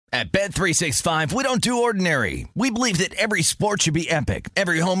At Bet365, we don't do ordinary. We believe that every sport should be epic.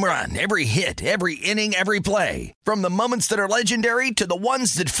 Every home run, every hit, every inning, every play. From the moments that are legendary to the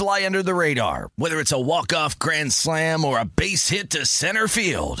ones that fly under the radar. Whether it's a walk-off grand slam or a base hit to center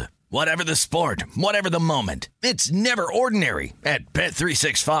field. Whatever the sport, whatever the moment. It's never ordinary at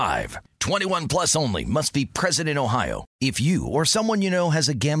Bet365. 21 plus only. Must be present in Ohio. If you or someone you know has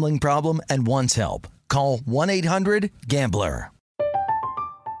a gambling problem and wants help, call 1-800-GAMBLER.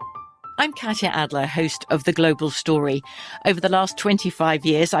 I'm Katya Adler, host of The Global Story. Over the last 25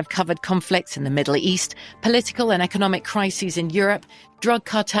 years, I've covered conflicts in the Middle East, political and economic crises in Europe, drug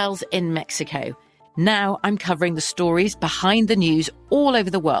cartels in Mexico. Now I'm covering the stories behind the news all over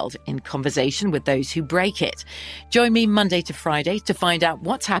the world in conversation with those who break it. Join me Monday to Friday to find out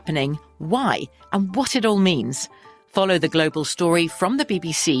what's happening, why, and what it all means. Follow The Global Story from the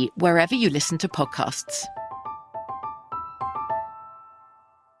BBC wherever you listen to podcasts.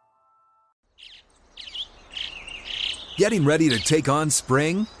 Getting ready to take on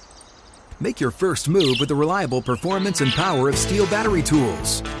spring? Make your first move with the reliable performance and power of Steel battery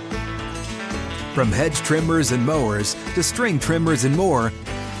tools. From hedge trimmers and mowers to string trimmers and more,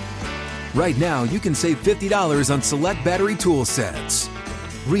 right now you can save $50 on select battery tool sets.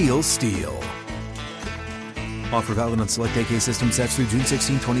 Real Steel. Offer valid on select AK system sets through June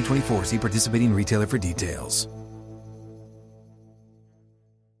 16, 2024. See participating retailer for details.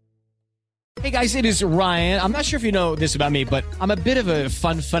 Hey guys, it is Ryan. I'm not sure if you know this about me, but I'm a bit of a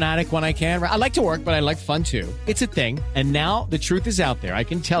fun fanatic when I can. I like to work, but I like fun too. It's a thing. And now the truth is out there. I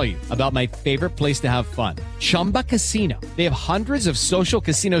can tell you about my favorite place to have fun. Chumba Casino. They have hundreds of social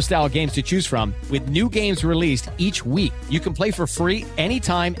casino style games to choose from with new games released each week. You can play for free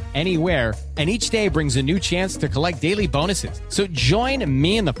anytime, anywhere. And each day brings a new chance to collect daily bonuses. So join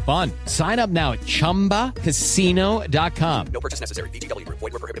me in the fun. Sign up now at ChumbaCasino.com. No purchase necessary. VGW Group.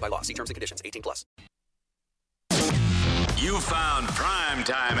 Void where prohibited by law. See terms and conditions. 18 plus. You found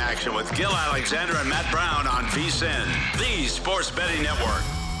primetime action with Gil Alexander and Matt Brown on VSiN, the Sports Betting Network.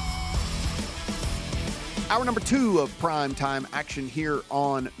 Hour number 2 of primetime action here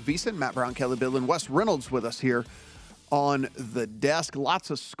on VSiN. Matt Brown, Kelly Bill, and Wes Reynolds with us here on the desk. Lots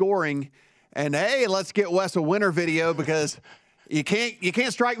of scoring. And hey, let's get Wes a winner video because you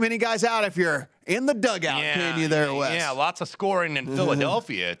can't strike many guys out if you're in the dugout, can you there, Wes? Yeah, lots of scoring in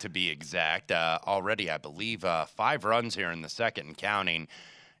Philadelphia to be exact. Already, I believe, 5 runs here in the second and counting.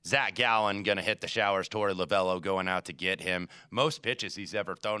 Zach Gallen going to hit the showers. Torey Lovello going out to get him. Most pitches he's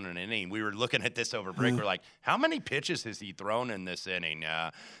ever thrown in an inning. We were looking at this over break. We're like, how many pitches has he thrown in this inning?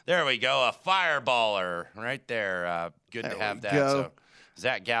 There we go. A fireballer right there. Good to have that. So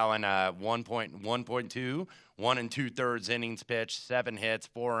Zach Gallen, 1.2, 1 2/3 innings pitched, 7 hits,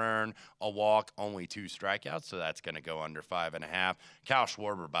 4 earned, a walk, only 2 strikeouts. So that's going to go under 5.5. Kyle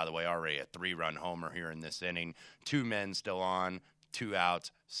Schwarber, by the way, already a 3-run homer here in this inning. 2 men still on, 2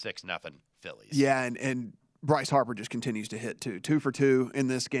 outs, 6-0 Phillies. Yeah, and Bryce Harper just continues to hit too. 2 for 2 in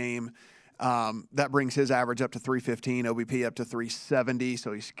this game. That brings his average up to 315, OBP up to 370.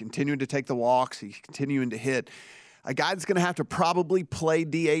 So he's continuing to take the walks. He's continuing to hit. A guy that's going to have to probably play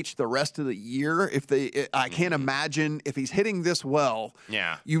DH the rest of the year. I can't imagine if he's hitting this well.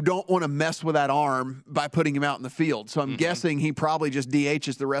 Yeah, you don't want to mess with that arm by putting him out in the field. So I'm guessing he probably just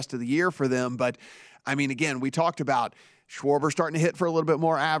DHs the rest of the year for them. But I mean, again, we talked about Schwarber starting to hit for a little bit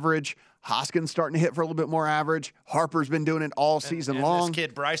more average. Hoskins starting to hit for a little bit more average. Harper's been doing it all season long. This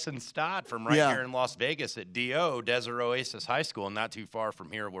kid, Bryson Stott, from here in Las Vegas at DO, Desert Oasis High School, not too far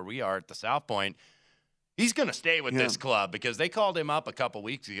from here where we are at the South Point. He's going to stay with this club because they called him up a couple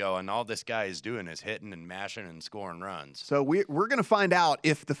weeks ago, and all this guy is doing is hitting and mashing and scoring runs. So we're going to find out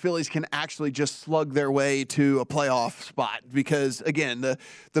if the Phillies can actually just slug their way to a playoff spot because, again, the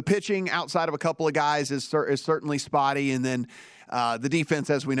pitching outside of a couple of guys is certainly spotty, and then the defense,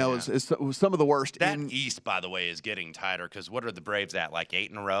 as we know, is some of the worst. That East, by the way, is getting tighter because what are the Braves at, like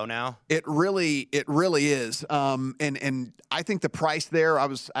 8 in a row now? It really is. And I think the price there, I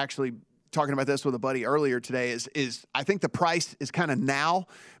was actually talking about this with a buddy earlier today, is I think the price is kind of now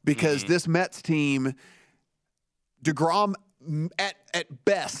because this Mets team, DeGrom at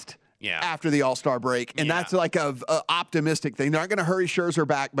best after the All-Star break, and that's like a optimistic thing. They're not going to hurry Scherzer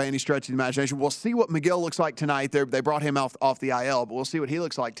back by any stretch of the imagination. We'll see what McGill looks like tonight. They brought him off the IL, but we'll see what he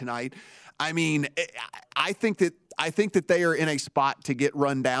looks like tonight. I mean, I think that they are in a spot to get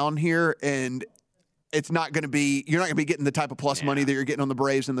run down here, and you're not going to be getting the type of plus money that you're getting on the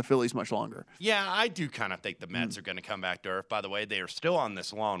Braves and the Phillies much longer. Yeah, I do kind of think the Mets are going to come back to earth. By the way, they are still on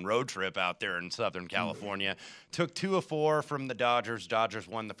this long road trip out there in Southern California. Took 2 of 4 from the Dodgers. Dodgers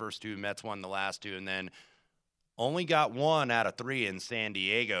won the first 2, Mets won the last 2, and then only got 1 out of 3 in San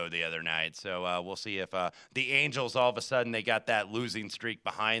Diego the other night. So we'll see if the Angels, all of a sudden, they got that losing streak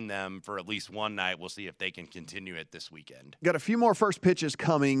behind them for at least one night. We'll see if they can continue it this weekend. Got a few more first pitches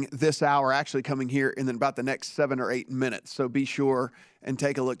coming this hour, actually coming here in about the next 7 or 8 minutes. So be sure and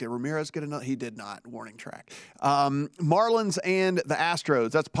take a look. Did Ramirez get another? He did not. Warning track. Marlins and the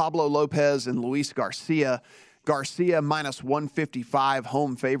Astros. That's Pablo Lopez and Luis Garcia. Garcia minus 155,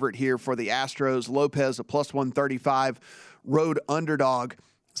 home favorite here for the Astros. Lopez a plus 135, road underdog.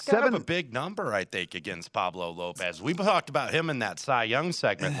 It's kind of a big number, I think, against Pablo Lopez. We talked about him in that Cy Young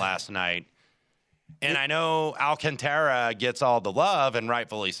segment last night. And I know Alcantara gets all the love, and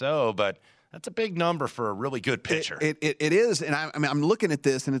rightfully so, but that's a big number for a really good pitcher. It is, and I'm looking at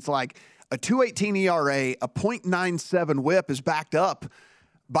this, and it's like a 2.18 ERA, a .97 WHIP is backed up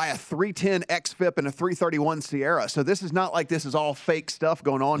by a 3.10 xFIP and a 3.31 SIERA. So this is not like this is all fake stuff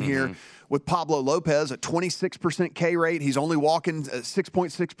going on here with Pablo Lopez, a 26% K rate. He's only walking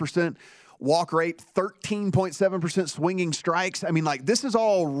 6.6% walk rate, 13.7% swinging strikes. I mean, like, this is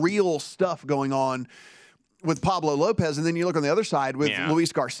all real stuff going on with Pablo Lopez. And then you look on the other side with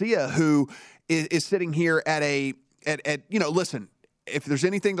Luis Garcia, who is sitting here at listen, if there's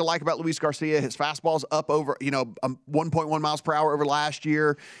anything to like about Luis Garcia, his fastball's up over, 1.1 miles per hour over last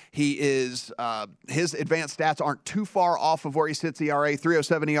year. He is, his advanced stats aren't too far off of where he sits ERA,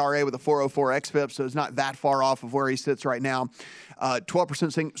 3.07 ERA with a 4.04 xFIP, so it's not that far off of where he sits right now.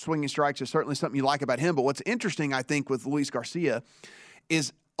 12% swinging strikes is certainly something you like about him, but what's interesting, I think, with Luis Garcia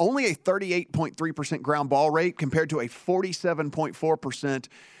is only a 38.3% ground ball rate compared to a 47.4%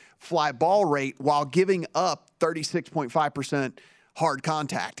 fly ball rate while giving up 36.5% hard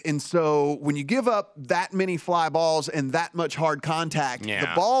contact. And so when you give up that many fly balls and that much hard contact, the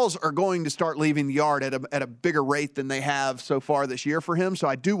balls are going to start leaving the yard at a bigger rate than they have so far this year for him. So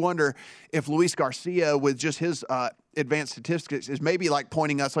I do wonder if Luis Garcia, with just his advanced statistics, is maybe like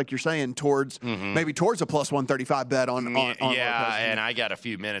pointing us, like you're saying, towards maybe towards a plus 135 bet on Lopez. And I got a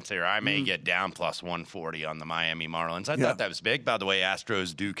few minutes here. I may get down plus 140 on the Miami Marlins. I thought that was big. By the way,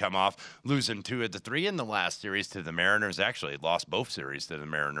 Astros do come off losing 2 of the 3 in the last series to the Mariners. Actually lost both series to the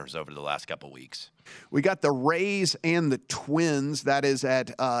Mariners over the last couple weeks. We got the Rays and the Twins. That is at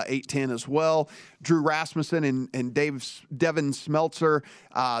 8:10 as well. Drew Rasmussen and Devin Smeltzer.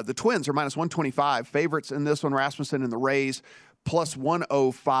 The Twins are minus 125. Favorites in this one, Rasmussen and the Rays, plus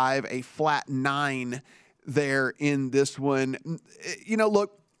 105, a flat 9 there in this one.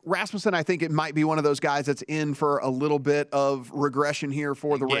 Look, Rasmussen, I think it might be one of those guys that's in for a little bit of regression here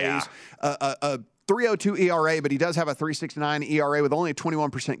for the Rays. A 3.02 ERA, but he does have a 3.69 ERA with only a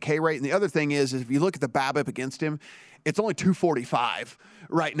 21% K rate. And the other thing is if you look at the BABIP against him, it's only 245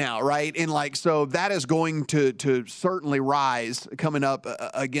 right now, right? And so that is going to certainly rise coming up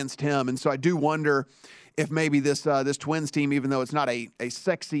against him. And so I do wonder if maybe this Twins team, even though it's not a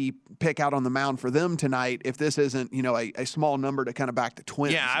sexy pick out on the mound for them tonight, if this isn't, a small number to kind of back the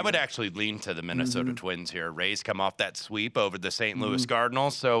Twins. Yeah, I would actually lean to the Minnesota Twins here. Rays come off that sweep over the St. Louis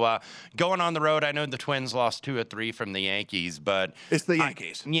Cardinals. So going on the road, I know the Twins lost 2 of 3 from the Yankees, but it's the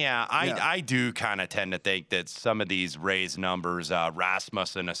Yankees. I do kind of tend to think that some of these Rays numbers,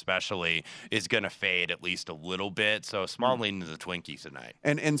 Rasmussen especially, is going to fade at least a little bit. So small lean to the Twinkies tonight.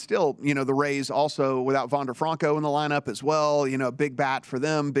 And still, the Rays also without Wander Franco in the lineup as well. A big bat for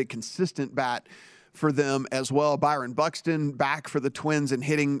them, big consistent bat for them as well. Byron Buxton back for the Twins and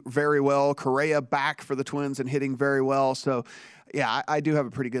hitting very well. Correa back for the Twins and hitting very well. So, yeah, I do have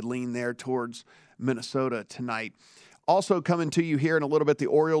a pretty good lean there towards Minnesota tonight. Also coming to you here in a little bit, the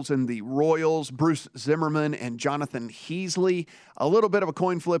Orioles and the Royals, Bruce Zimmerman and Jonathan Heasley. A little bit of a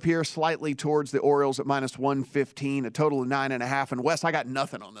coin flip here, slightly towards the Orioles at minus 115, a total of 9.5. And Wes, I got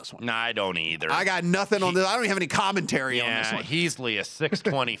nothing on this one. No, I don't either. I got nothing on this. I don't even have any commentary on this one. Heasley a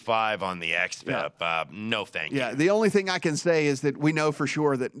 625 on the xFIP. No thank you. Yeah, the only thing I can say is that we know for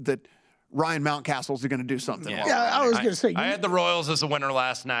sure that Ryan Mountcastle's going to do something. I was going to say. I had the Royals as a winner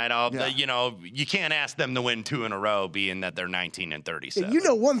last night. You can't ask them to win 2 in a row, being that they're 19-37. You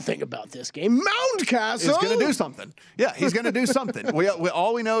know one thing about this game: Mountcastle is going to do something. Yeah, he's going to do something.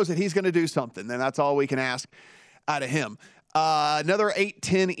 All we know is that he's going to do something, and that's all we can ask out of him. Another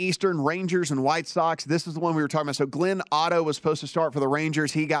 8:10 Eastern, Rangers and White Sox. This is the one we were talking about. So Glenn Otto was supposed to start for the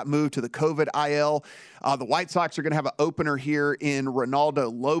Rangers. He got moved to the COVID IL. The White Sox are going to have an opener here in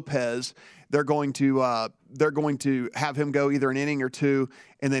Ronaldo Lopez. They're going to have him go either an inning or 2,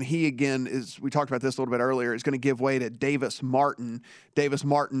 and then he again we talked about this a little bit earlier, is going to give way to Davis Martin. Davis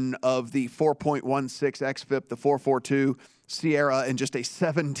Martin of the 4.16 xFIP, the 4.42 SIERA, and just a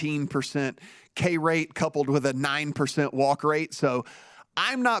 17% K rate coupled with a 9% walk rate. So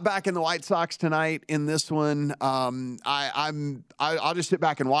I'm not backing the White Sox tonight in this one. I'll just sit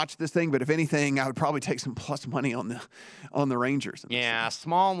back and watch this thing. But if anything, I would probably take some plus money on the Rangers. Yeah,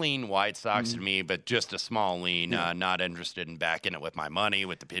 small lean White Sox to me, but just a small lean. Not interested in backing it with my money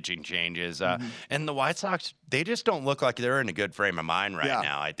with the pitching changes. And the White Sox, they just don't look like they're in a good frame of mind right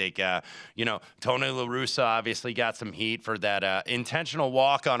now. I think Tony La Russa obviously got some heat for that intentional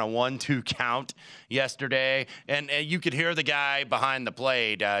walk on a 1-2 count yesterday, and you could hear the guy behind the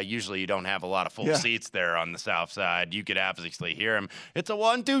plate. Usually you don't have a lot of full seats there on the south side. You could obviously hear him. It's a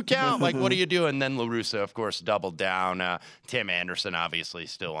 1-2 count. Like, what are you doing? Then La Russa, of course, doubled down. Tim Anderson obviously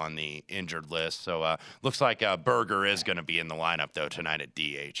still on the injured list. So looks like Berger is going to be in the lineup though tonight at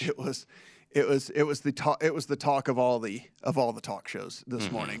DH. It was the talk of all the talk shows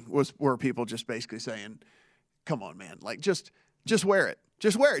this morning were people just basically saying, "Come on, man! Like just wear it."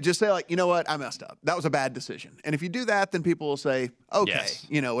 Just wear it. Just say, like, you know what? I messed up. That was a bad decision. And if you do that, then people will say, okay,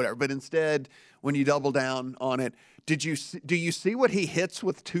 whatever. But instead, when you double down on it, do you see what he hits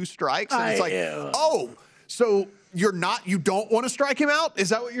with 2 strikes? And it's so you don't want to strike him out? Is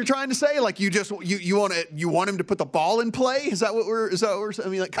that what you're trying to say? Like you want him to put the ball in play? Is that what we're I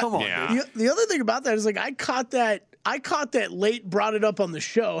mean, like, come on. Yeah. The other thing about that is, like, I caught that late, brought it up on the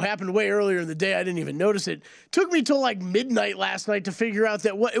show. Happened way earlier in the day. I didn't even notice it. Took me till like midnight last night to figure out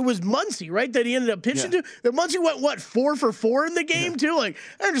that it was Muncy, right? That he ended up pitching to. That Muncy went 4 for 4 in the game too. Like,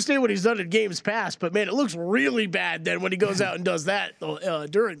 I understand what he's done in games past, but man, it looks really bad then when he goes out and does that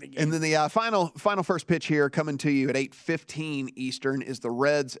during the game. And then the final first pitch here coming to you at 8:15 Eastern is the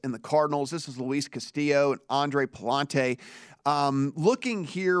Reds and the Cardinals. This is Luis Castillo and Andre Palante. Looking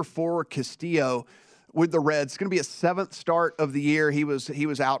here for Castillo with the Reds. It's going to be a 7th start of the year. He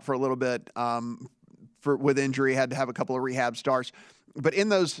was out for a little bit with injury. Had to have a couple of rehab starts. But in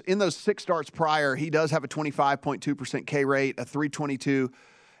those 6 starts prior, he does have a 25.2% K rate, a 322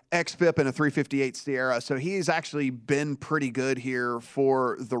 xFIP, and a 358 SIERA. So he's actually been pretty good here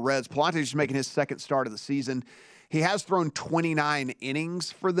for the Reds. Palante's just making his 2nd start of the season. He has thrown 29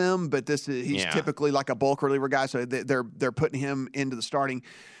 innings for them, but he's typically like a bulk reliever guy, so they're putting him into the starting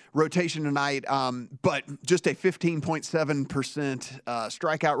rotation tonight, but just a 15.7%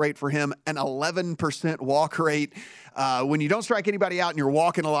 strikeout rate for him, an 11% walk rate. When you don't strike anybody out and you're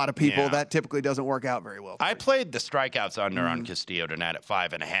walking a lot of people, that typically doesn't work out very well. I played the strikeouts under on Castillo tonight at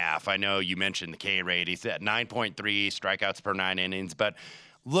 5.5. I know you mentioned the K rate. He's at 9.3 strikeouts per 9 innings, but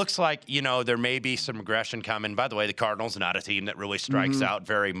looks like, there may be some regression coming. By the way, the Cardinals not a team that really strikes out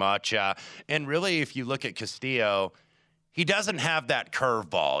very much. And really, if you look at Castillo, he doesn't have that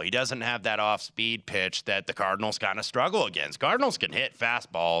curveball. He doesn't have that off-speed pitch that the Cardinals kind of struggle against. Cardinals can hit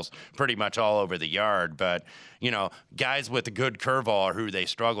fastballs pretty much all over the yard, but, guys with a good curveball are who they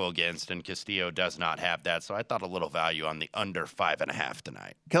struggle against, and Castillo does not have that. So I thought a little value on the under 5.5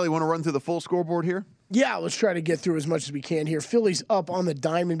 tonight. Kelly, want to run through the full scoreboard here? Yeah, let's try to get through as much as we can here. Phillies up on the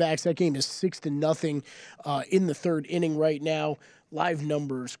Diamondbacks. That game is 6-0 in the 3rd inning right now. Live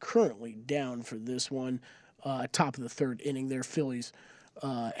numbers currently down for this one. Top of the 3rd inning there. Phillies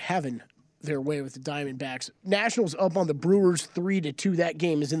having their way with the Diamondbacks. Nationals up on the Brewers 3-2. That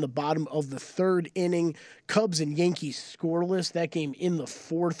game is in the bottom of the 3rd inning. Cubs and Yankees scoreless. That game in the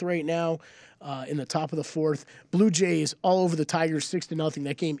 4th right now. In the top of the 4th. Blue Jays all over the Tigers 6-0.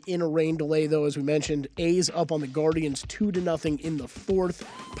 That game in a rain delay, though, as we mentioned. A's up on the Guardians 2-0 in the 4th.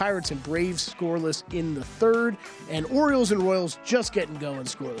 Pirates and Braves scoreless in the 3rd. And Orioles and Royals just getting going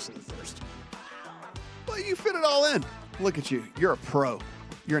scoreless in the 1st. Well, you fit it all in. Look at you. You're a pro.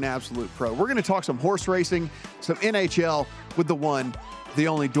 You're an absolute pro. We're going to talk some horse racing, some NHL with the one, the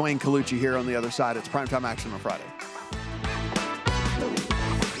only Dwayne Colucci here on the other side. It's Primetime Action on Friday.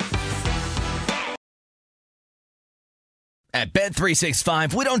 At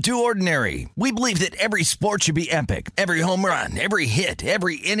Bet365, we don't do ordinary. We believe that every sport should be epic. Every home run, every hit,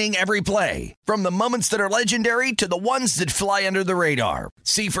 every inning, every play. From the moments that are legendary to the ones that fly under the radar.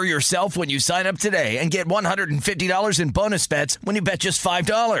 See for yourself when you sign up today and get $150 in bonus bets when you bet just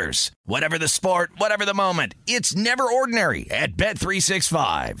 $5. Whatever the sport, whatever the moment, it's never ordinary at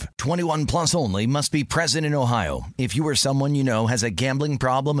Bet365. 21 plus only. Must be present in Ohio. If you or someone you know has a gambling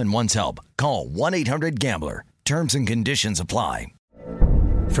problem and wants help, call 1-800-GAMBLER. Terms and conditions apply.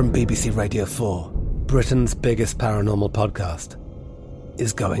 From BBC Radio 4, Britain's biggest paranormal podcast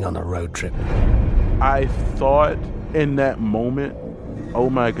is going on a road trip. I thought in that moment,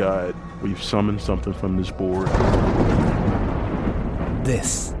 oh my God, we've summoned something from this board.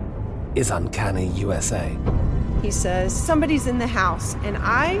 This is Uncanny USA. He says, somebody's in the house, and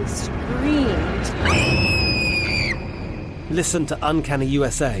I screamed. Listen to Uncanny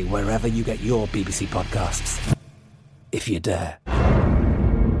USA wherever you get your BBC podcasts, if you dare.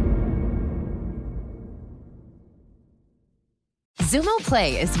 Zumo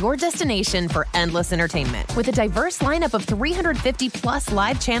Play is your destination for endless entertainment. With a diverse lineup of 350 plus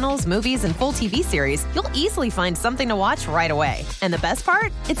live channels, movies, and full TV series, you'll easily find something to watch right away. And the best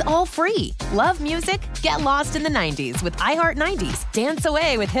part? It's all free. Love music? Get lost in the 90s with iHeart 90s, dance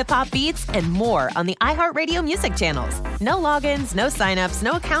away with hip-hop beats, and more on the iHeartRadio music channels. No logins, no signups,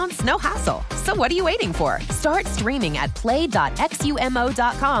 no accounts, no hassle. So what are you waiting for? Start streaming at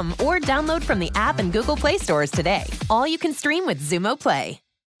play.xumo.com or download from the app and Google Play stores today. All you can stream with Zumo Play.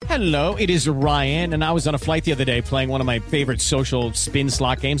 Hello, it is Ryan, and I was on a flight the other day playing one of my favorite social spin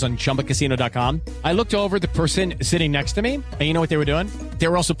slot games on ChumbaCasino.com. I looked over at the person sitting next to me, and you know what they were doing? They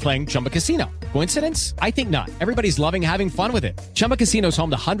were also playing Chumba Casino. Coincidence? I think not. Everybody's loving having fun with it. Chumba Casino is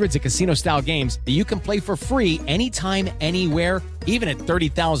home to hundreds of casino-style games that you can play for free anytime, anywhere, even at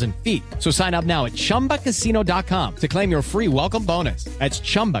 30,000 feet. So sign up now at ChumbaCasino.com to claim your free welcome bonus. That's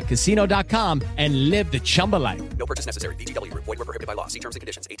ChumbaCasino.com and live the Chumba life. No purchase necessary. VGW. Void where prohibited by law. See terms and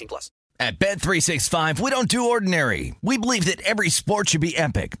conditions. 18+. At Bet365, we don't do ordinary. We believe that every sport should be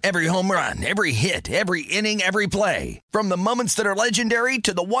epic. Every home run, every hit, every inning, every play. From the moments that are legendary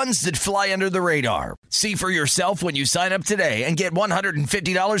to the ones that fly under the radar. See for yourself when you sign up today and get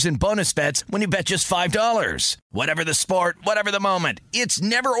 $150 in bonus bets when you bet just $5. Whatever the sport, whatever the moment, it's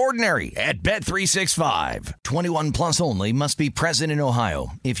never ordinary at Bet365. 21 plus only. Must be present in Ohio.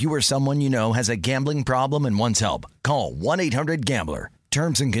 If you or someone you know has a gambling problem and wants help, call 1-800-GAMBLER.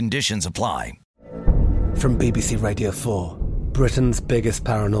 Terms and conditions apply. From BBC Radio 4, Britain's biggest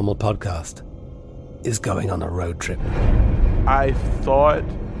paranormal podcast is going on a road trip. I thought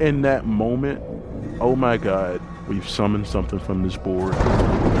in that moment, oh my God, we've summoned something from this board.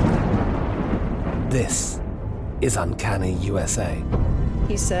 This is Uncanny USA.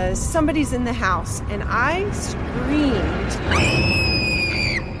 He says, somebody's in the house, and I screamed.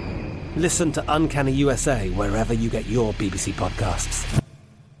 Listen to Uncanny USA wherever you get your BBC podcasts,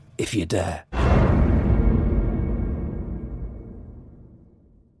 if you dare.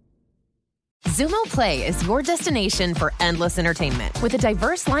 Zumo Play is your destination for endless entertainment. With a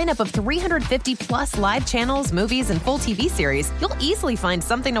diverse lineup of 350 plus live channels, movies, and full TV series, you'll easily find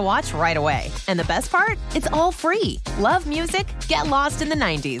something to watch right away. And the best part? It's all free. Love music? Get lost in the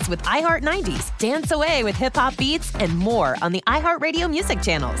 90s with iHeart 90s, dance away with hip-hop beats, and more on the iHeartRadio music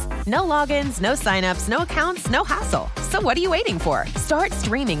channels. No logins, no signups, no accounts, no hassle. So what are you waiting for? Start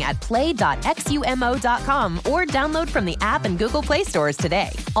streaming at play.xumo.com or download from the app and Google Play stores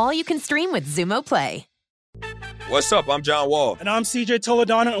today. All you can stream with Zumo Play. What's up? I'm John Wall. And I'm CJ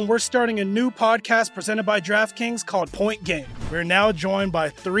Toledano, and we're starting a new podcast presented by DraftKings called Point Game. We're now joined by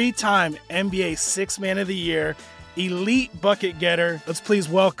three-time NBA Sixth Man of the Year, elite bucket getter. Let's please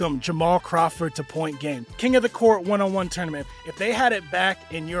welcome Jamal Crawford to Point Game. King of the Court one-on-one tournament. If they had it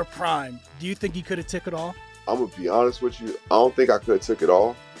back in your prime, do you think you could have took it all? I'm going to be honest with you. I don't think I could have took it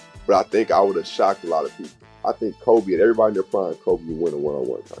all, but I think I would have shocked a lot of people. I think Kobe and everybody in their prime, Kobe would win a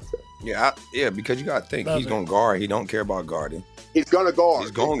one-on-one contest. Yeah, because you got to think, he's going to guard. He don't care about guarding. He's going to guard.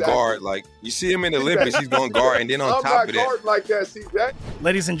 He's going to guard. Like, you see him in the Olympics, he's going to guard. And then on top of that. Like that, see that?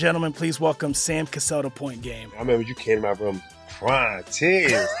 Ladies and gentlemen, please welcome Sam Cassell to Point Game. I remember you came out from prime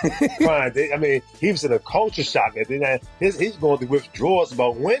 10. Prime. I mean, he was in a culture shock. And then he's going through withdrawals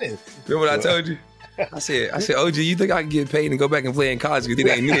about winning. Remember what I told you? I said, OG, you think I can get paid and go back and play in college because it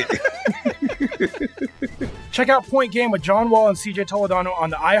ain't it? Check out Point Game with John Wall and CJ Toledano on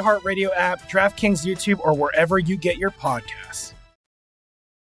the iHeartRadio app, DraftKings YouTube, or wherever you get your podcasts.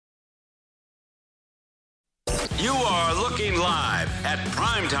 You are looking live at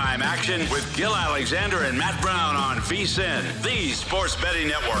primetime action with Gil Alexander and Matt Brown on VSiN, the Sports Betting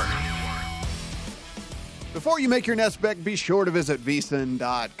Network. Before you make your next bet, be sure to visit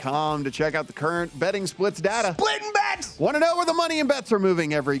VSiN.com to check out the current betting splits data. Splitting bets! Want to know where the money and bets are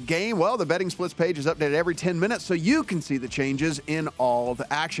moving every game? Well, the betting splits page is updated every 10 minutes so you can see the changes in all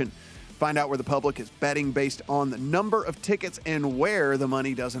the action. Find out where the public is betting based on the number of tickets and where the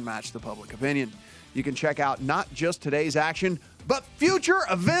money doesn't match the public opinion. You can check out not just today's action, but future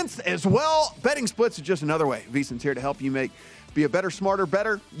events as well. Betting splits is just another way. VSiN's here to help you be a better, smarter,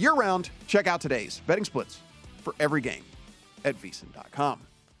 better year-round. Check out today's betting splits for every game at VSiN.com.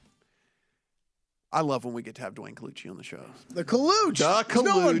 I love when we get to have Dwayne Colucci on the show. The Colucci.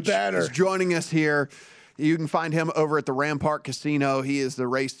 No one better. Is joining us here. You can find him over at the Rampart Casino. He is the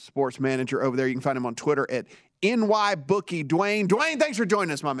race sports manager over there. You can find him on Twitter at NYBookie. Dwayne, thanks for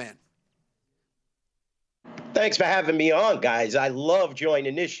joining us, my man. Thanks for having me on, guys. I love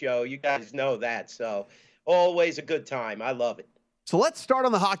joining this show. You guys know that. So always a good time. I love it. So let's start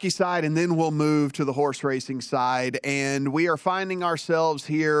on the hockey side, and then we'll move to the horse racing side. And we are finding ourselves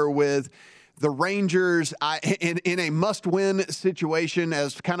here with the Rangers in a must-win situation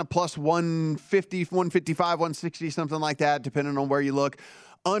as kind of plus 150, 155, 160, something like that, depending on where you look.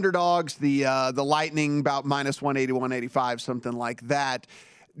 Underdogs, the Lightning about minus 180, 185, something like that.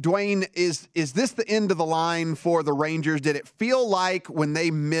 Dwayne, is this the end of the line for the Rangers? Did it feel like when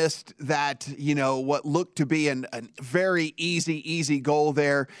they missed that, what looked to be a very easy goal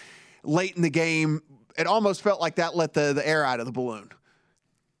there late in the game, it almost felt like that let the air out of the balloon?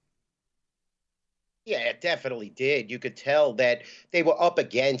 Yeah, it definitely did. You could tell that they were up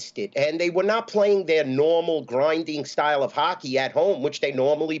against it, and they were not playing their normal grinding style of hockey at home, which they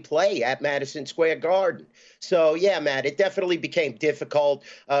normally play at Madison Square Garden. So, yeah, Matt, it definitely became difficult.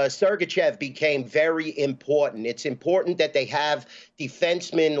 Sergachev became very important. It's important that they have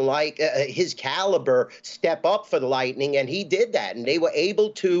defensemen like his caliber step up for the Lightning, and he did that, and they were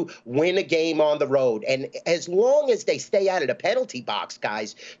able to win a game on the road. And as long as they stay out of the penalty box,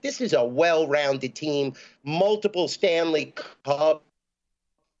 guys, this is a well-rounded team, multiple Stanley Cups,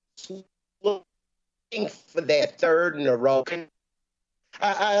 looking for their third in a row.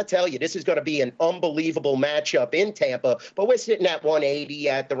 I tell you, this is going to be an unbelievable matchup in Tampa, but we're sitting at 180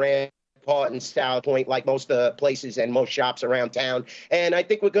 at the Rampart and South Point, like most places and most shops around town. And I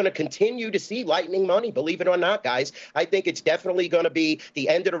think we're going to continue to see Lightning money, believe it or not, guys. I think it's definitely going to be the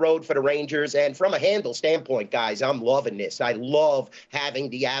end of the road for the Rangers. And from a handle standpoint, guys, I'm loving this. I love having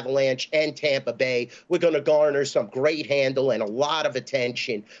the Avalanche and Tampa Bay. We're going to garner some great handle and a lot of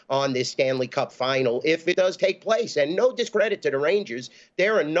attention on this Stanley Cup final if it does take place. And no discredit to the Rangers.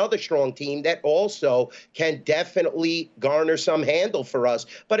 They're another strong team that also can definitely garner some handle for us.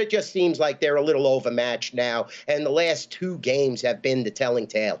 But it just seems like they're a little overmatched now, and the last two games have been the telling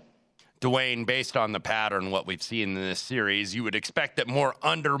tale. Dwayne, based on the pattern, what we've seen in this series, you would expect that more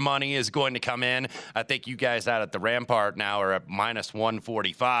under money is going to come in. I think you guys out at the Rampart now are at minus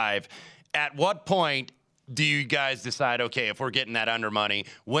 145. At what point do you guys decide, okay, if we're getting that under money,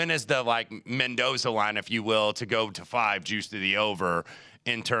 when is the Mendoza line, if you will, to go to 5, juice to the over,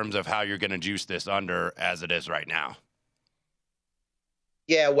 in terms of how you're going to juice this under as it is right now?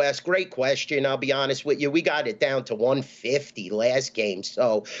 Yeah, Wes, great question. I'll be honest with you. We got it down to 150 last game,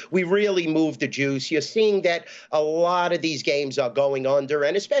 so we really moved the juice. You're seeing that a lot of these games are going under,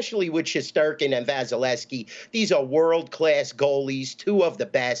 and especially with Shesterkin and Vasilevsky. These are world-class goalies, two of the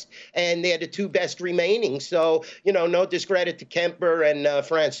best, and they're the two best remaining. So, no discredit to Kemper and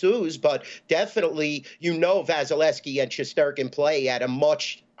Francouz, but definitely, Vasilevsky and Shesterkin play at a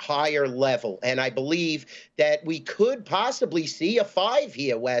much higher level. And I believe that we could possibly see a 5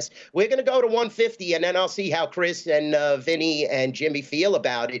 here, Wes. We're going to go to 150, and then I'll see how Chris and Vinny and Jimmy feel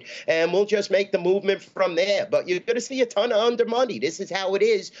about it. And we'll just make the movement from there. But you're going to see a ton of under money. This is how it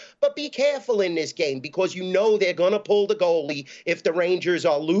is. But be careful in this game because they're going to pull the goalie if the Rangers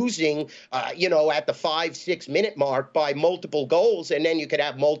are losing, at the 5-6 minute mark by multiple goals. And then you could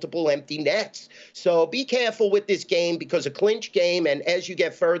have multiple empty nets. So be careful with this game because a clinch game, and as you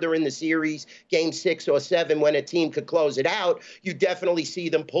get further in the series, game 6 or 7, when a team could close it out, you definitely see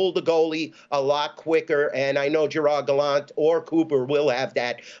them pull the goalie a lot quicker. And I know Gerard Gallant or Cooper will have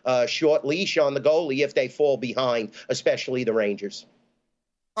that short leash on the goalie if they fall behind, especially the Rangers.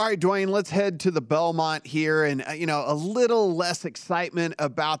 All right, Dwayne, let's head to the Belmont here, and a little less excitement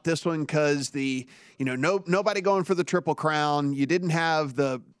about this one because nobody going for the Triple Crown. You didn't have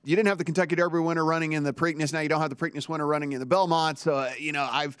the Kentucky Derby winner running in the Preakness. Now you don't have the Preakness winner running in the Belmont. So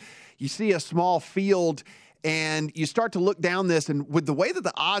you see a small field, and you start to look down this, and with the way that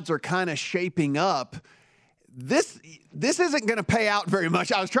the odds are kind of shaping up, this isn't going to pay out very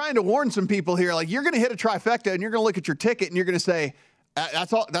much. I was trying to warn some people here, you're going to hit a trifecta, and you're going to look at your ticket, and you're going to say,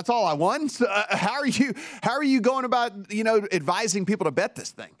 that's all I won. So how are you going about, advising people to bet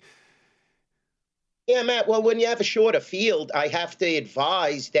this thing? Yeah, Matt, well, when you have a shorter field, I have to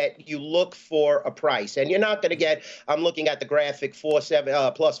advise that you look for a price. And you're not going to get, I'm looking at the graphic, plus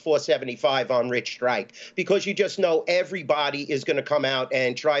 475 on Rich Strike, because you just know everybody is going to come out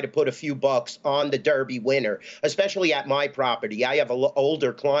and try to put a few bucks on the Derby winner, especially at my property. I have an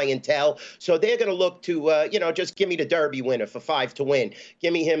older clientele, so they're going to look to, just give me the Derby winner for 5 to win.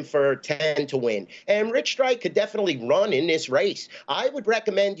 Give me him for 10 to win. And Rich Strike could definitely run in this race. I would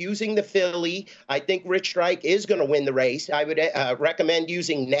recommend using the Philly. I think Rich Strike is going to win the race. I would recommend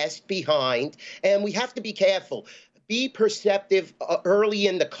using Nest behind. And we have to be careful be perceptive early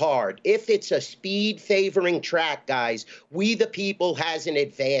in the card. If it's a speed favoring track, guys, We the People has an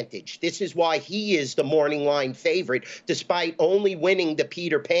advantage. This is why he is the morning line favorite, despite only winning the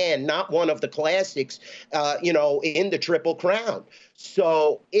Peter Pan, not one of the classics, in the Triple Crown.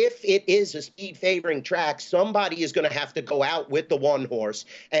 So if it is a speed favoring track, somebody is going to have to go out with the one horse.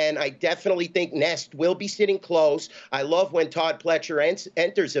 And I definitely think Nest will be sitting close. I love when Todd Pletcher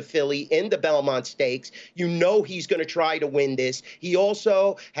enters a filly in the Belmont Stakes. You know he's going to try to win this. He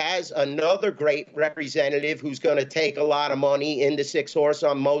also has another great representative who's going to take a lot of money in the 6-horse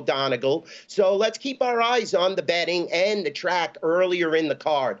on Mo Donegal. So let's keep our eyes on the betting and the track earlier in the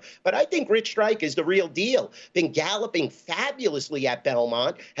card. But I think Rich Strike is the real deal. Been galloping fabulously at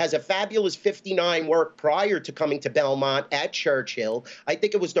Belmont, has a fabulous 59 work prior to coming to Belmont at Churchill. I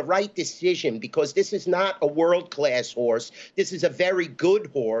think it was the right decision because this is not a world-class horse. This is a very good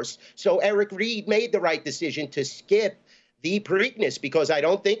horse. So Eric Reed made the right decision to skip the Preakness because I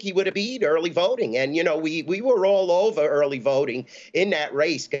don't think he would have beat early voting. And, we were all over early voting in that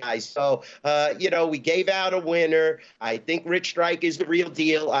race, guys. So, we gave out a winner. I think Rich Strike is the real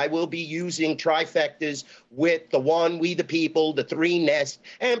deal. I will be using trifectas with the 1, We the People, the 3, Nest,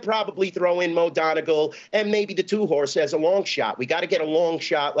 and probably throw in Mo Donegal and maybe the 2-horse as a long shot. We got to get a long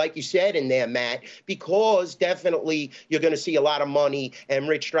shot, like you said in there, Matt, because definitely you're going to see a lot of money and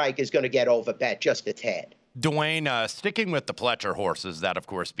Rich Strike is going to get overbet just a tad. Dwayne, sticking with the Pletcher horses, that, of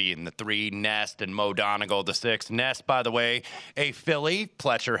course, being the 3, Nest, and Mo Donegal, the 6. Nest, by the way, a filly.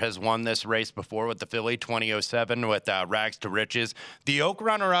 Pletcher has won this race before with the filly, 2007, with Rags to Riches. The Oak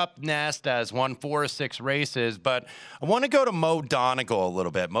runner-up, Nest, has won 4 of 6 races, but I want to go to Mo Donegal a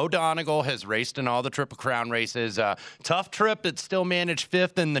little bit. Mo Donegal has raced in all the Triple Crown races. Tough trip, but still managed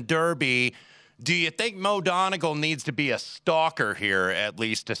 5th in the Derby. Do you think Mo Donegal needs to be a stalker here, at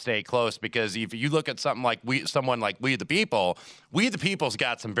least, to stay close? Because if you look at someone like We the People's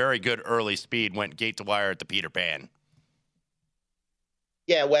got some very good early speed, went gate to wire at the Peter Pan.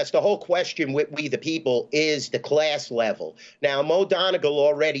 Yeah, Wes, the whole question with We the People is the class level. Now, Mo Donegal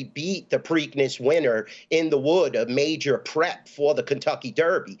already beat the Preakness winner in the Wood, a major prep for the Kentucky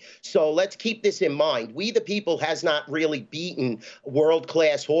Derby. So let's keep this in mind. We the People has not really beaten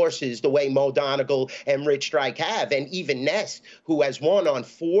world-class horses the way Mo Donegal and Rich Strike have. And even Ness, who has won on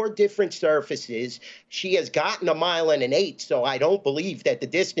 4 different surfaces, she has gotten 1 mile and an 8. So I don't believe that the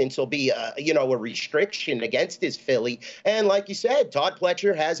distance will be, a restriction against this filly. And like you said, Todd Pletcher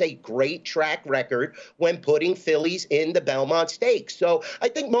has a great track record when putting fillies in the Belmont Stakes. So I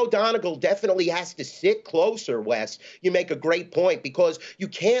think Mo Donegal definitely has to sit closer, Wes. You make a great point because you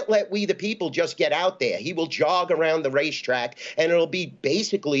can't let We the People just get out there. He will jog around the racetrack and it'll be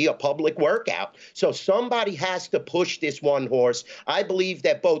basically a public workout. So somebody has to push this one horse. I believe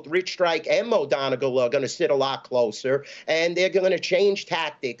that both Rich Strike and Mo Donegal are going to sit a lot closer and they're going to change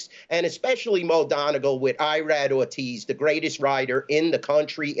tactics. And especially Mo Donegal with Irad Ortiz, the greatest rider in the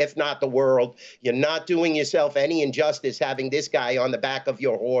country, if not the world. You're not doing yourself any injustice having this guy on the back of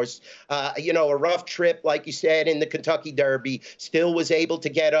your horse. A rough trip, like you said, in the Kentucky Derby, still was able to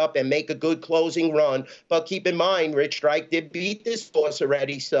get up and make a good closing run. But keep in mind, Rich Strike did beat this horse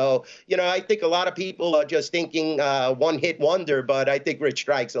already. So, I think a lot of people are just thinking one-hit wonder, but I think Rich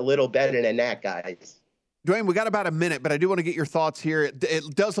Strike's a little better than that, guys. Dwayne, we got about a minute, but I do want to get your thoughts here.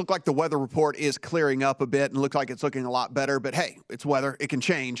 It does look like the weather report is clearing up a bit and looks like it's looking a lot better, but hey, it's weather. It can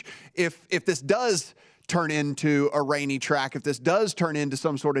change. If this does turn into a rainy track, if this does turn into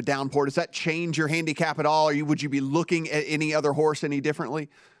some sort of downpour, does that change your handicap at all? Or would you be looking at any other horse any differently?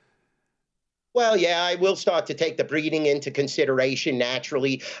 Well, yeah, I will start to take the breeding into consideration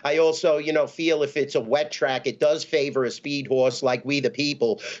naturally. I also, feel if it's a wet track, it does favor a speed horse like We the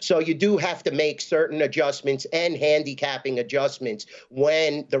People. So you do have to make certain adjustments and handicapping adjustments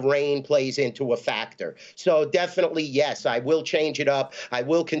when the rain plays into a factor. So definitely, yes, I will change it up. I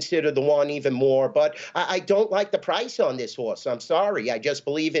will consider the 1 even more, but I don't like the price on this horse. I'm sorry. I just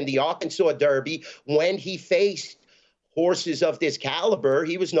believe in the Arkansas Derby. When he faced horses of this caliber,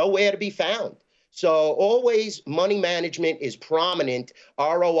 he was nowhere to be found. So always money management is prominent,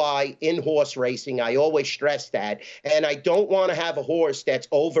 ROI in horse racing. I always stress that. And I don't want to have a horse that's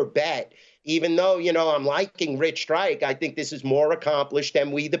overbet, even though, I'm liking Rich Strike. I think this is more accomplished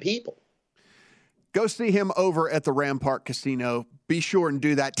than We the People. Go see him over at the Rampart Casino. Be sure and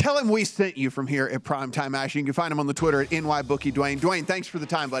do that. Tell him we sent you from here at Primetime Action. You can find him on the Twitter at NYBookie Dwayne. Dwayne, thanks for the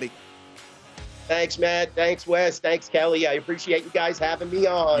time, buddy. Thanks, Matt. Thanks, Wes. Thanks, Kelly. I appreciate you guys having me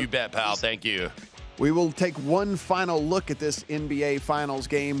on. You bet, pal. Thank you. We will take one final look at this NBA Finals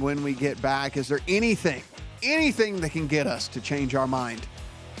game when we get back. Is there anything that can get us to change our mind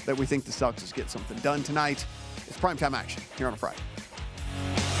that we think the Celtics get something done tonight? It's Primetime Action here on a Friday.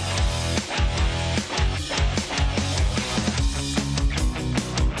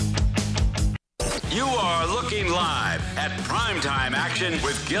 You are looking live at Primetime Action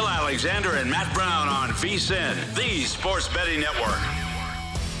with Gil Alexander and Matt Brown on VSiN, the Sports Betting Network.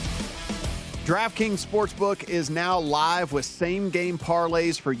 DraftKings Sportsbook is now live with same-game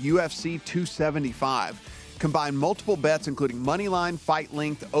parlays for UFC 275. Combine multiple bets, including money line, fight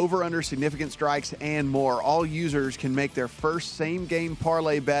length, over-under significant strikes, and more. All users can make their first same-game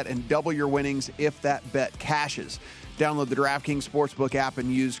parlay bet and double your winnings if that bet cashes. Download the DraftKings Sportsbook app and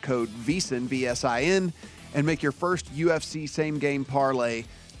use code VSiN, V-S-I-N, and make your first UFC same-game parlay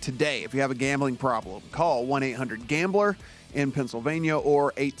today. If you have a gambling problem, call 1-800-GAMBLER in Pennsylvania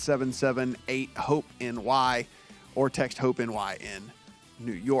or 877-8-HOPE-NY or text HOPE-NY in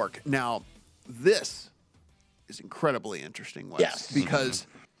New York. Now, this is incredibly interesting, Wes, yes, because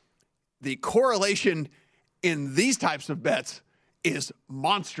the correlation in these types of bets is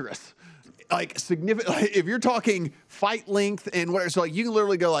monstrous. Like significant. Like if you're talking fight length and whatever, so like you can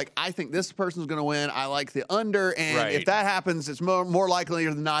literally go like, I think this person's going to win. I like the under, and if that happens, it's more likely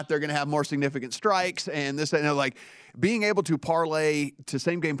than not they're going to have more significant strikes. And this, like being able to parlay to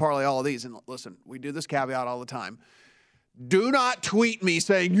same game parlay all of these. And listen, we do this caveat all the time. Do not tweet me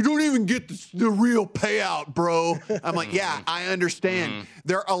saying you don't even get the real payout, bro. I'm like, yeah, I understand.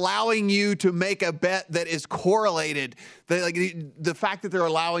 They're allowing you to make a bet that is correlated. The fact that they're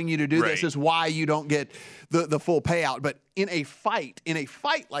allowing you to do this is why you don't get the full payout. But in a fight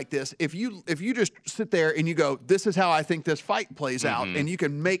like this, if you just sit there and you go, this is how I think this fight plays out, and you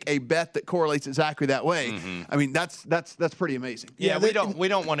can make a bet that correlates exactly that way. I mean, that's pretty amazing. Yeah, we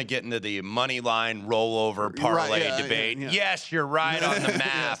don't want to get into the money line rollover parlay debate. Yeah. Yes, you're right on the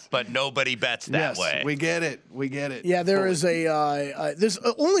math, but nobody bets that way. We get it. Yeah, there is this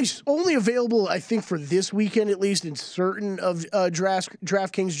only available, I think, for this weekend at least in certain of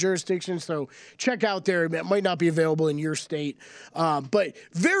DraftKings jurisdictions. So check out there. It might not be available in your state, but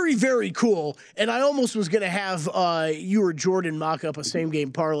very, very cool. And I almost was going to have you or Jordan mock up a same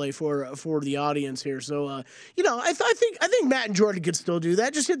game parlay for the audience here. So I think Matt and Jordan could still do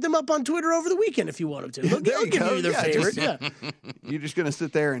that. Just hit them up on Twitter over the weekend if you want them to. They'll give you their favorite. You're just going to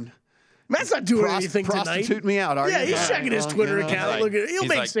sit there and Matt's not doing anything tonight. Prostitute me out, are you? Yeah, he's checking his Twitter account. Like, he'll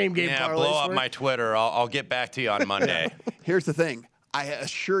make same game parlays. Blow up my Twitter. I'll get back to you on Monday. Here's the thing. I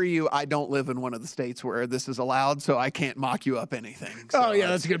assure you, I don't live in one of the states where this is allowed, so I can't mock you up anything. So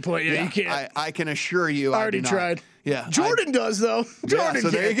that's a good point. Yeah, you can't. I can assure you, I already tried. Yeah, Jordan does though. Jordan. So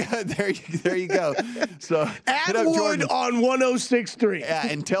there you go. There you go. So Atwood on 106.3. Yeah,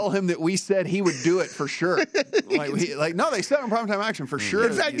 and tell him that we said he would do it for sure. No, they said on Primetime Action for sure.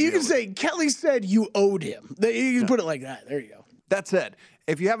 In fact, you can say Kelly said you owed him. You can put it like that. There you go. That said,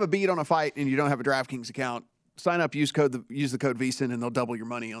 if you have a beat on a fight and you don't have a DraftKings account, sign up, use the code VSiN, and they'll double your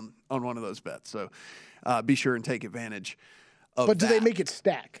money on one of those bets. So be sure and take advantage of that. But do they make it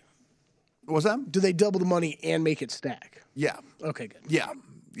stack? What's that? Do they double the money and make it stack? Yeah. Okay, good. Yeah,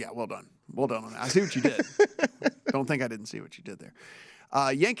 well done. Well done on that. I see what you did. Don't think I didn't see what you did there.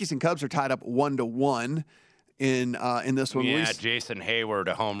 Yankees and Cubs are tied up 1-1 in this one. Yeah, Jason Hayward,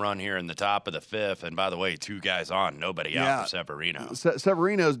 a home run here in the top of the fifth. And by the way, 2 guys on, nobody out for Severino.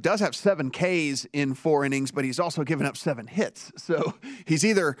 Severino does have 7 Ks in 4 innings, but he's also given up 7 hits. So he's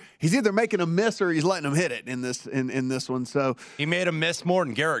either making a miss or he's letting them hit it in this one. So he made a miss more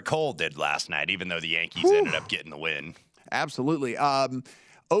than Garrett Cole did last night, even though the Yankees ended up getting the win. Absolutely.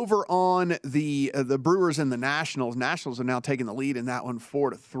 Over on the Brewers and the Nationals are now taking the lead in that one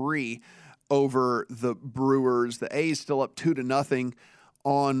 4-3. Over the Brewers. The A's still up 2-0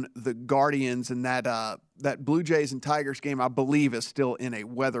 on the Guardians, and that Blue Jays and Tigers game, I believe, is still in a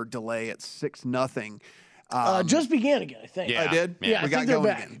weather delay at 6-0. Just began again, I think. Yeah, I did. Yeah, we got going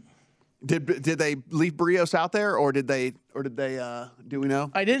again. Did they leave Barrios out there, or did they? Do we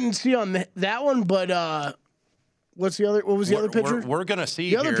know? I didn't see on that one, but. What was the other pitcher? We're going to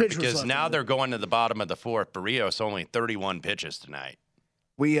see here because now they're going to the bottom of the 4th. Barrios only 31 pitches tonight.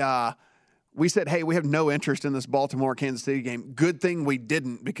 We said, hey, we have no interest in this Baltimore-Kansas City game. Good thing we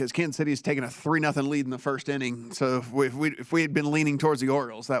didn't, because Kansas City has taken a 3-0 lead in the first inning. So if we had been leaning towards the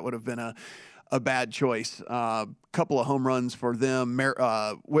Orioles, that would have been a bad choice. Couple of home runs for them.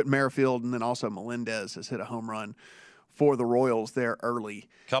 Whit Merrifield and then also Melendez has hit a home run for the Royals there early.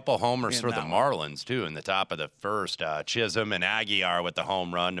 Couple homers for the Marlins, too, in the top of the first. Chisholm and Aguiar with the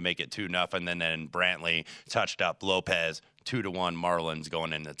home run to make it 2-0, and then Brantley touched up Lopez. 2-1 Marlins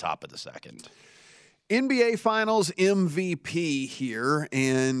going in the top of the second. NBA Finals MVP here,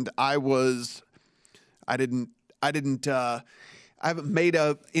 and I I haven't made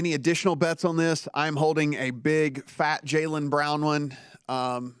any additional bets on this. I'm holding a big, fat Jaylen Brown one.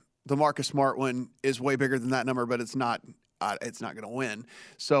 The Marcus Smart one is way bigger than that number, but it's not going to win.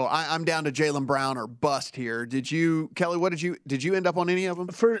 So I'm down to Jaylen Brown or bust here. Kelly, did you end up on any of them?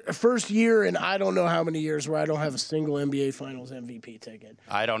 First year, and I don't know how many years where I don't have a single NBA Finals MVP ticket.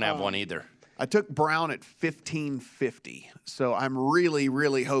 I don't have one either. I took Brown at 1550. So I'm really,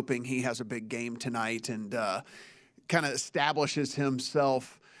 really hoping he has a big game tonight and kind of establishes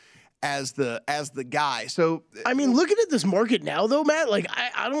himself as the guy. So I mean, looking at this market now, though, Matt, like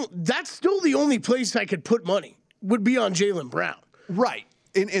I don't. That's still the only place I could put money would be on Jaylen Brown. Right,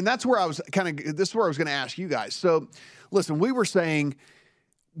 and that's where I was this is where I was going to ask you guys. So, listen, we were saying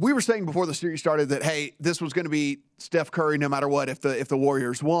before the series started that hey, this was going to be Steph Curry no matter what if the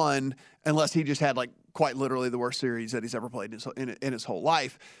Warriors won, unless he just had like quite literally the worst series that he's ever played in his whole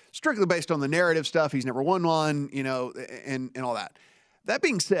life, strictly based on the narrative stuff. He's never won one, and all that. That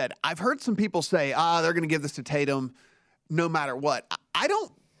being said, I've heard some people say, they're going to give this to Tatum no matter what. I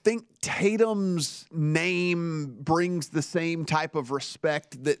don't think Tatum's name brings the same type of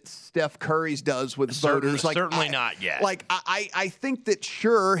respect that Steph Curry's does with voters. Certainly not yet. I think that,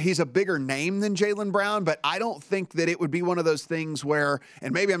 sure, he's a bigger name than Jaylen Brown, but I don't think that it would be one of those things where,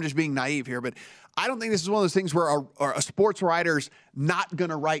 and maybe I'm just being naive here, but I don't think this is one of those things where a sports writer's not going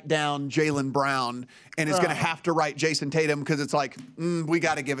to write down Jaylen Brown and is going to have to write Jason Tatum because it's like, we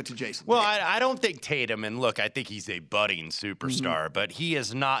got to give it to Jason. Well, I don't think Tatum, and look, I think he's a budding superstar, but he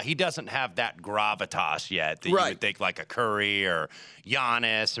doesn't have that gravitas yet that you would think like a Curry or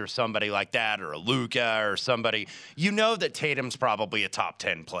Giannis or somebody like that, or a Luka or somebody. You know that Tatum's probably a top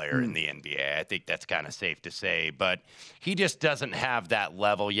 10 player in the NBA. I think that's kind of safe to say, but he just doesn't have that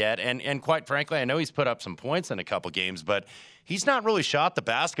level yet. And quite frankly, I know he's put up some points in a couple games, but he's not really shot the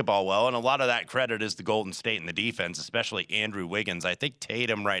basketball well, and a lot of that credit is the Golden State and the defense, especially Andrew Wiggins. I think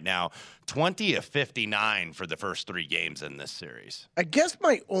Tatum right now, 20 of 59 for the first 3 games in this series. I guess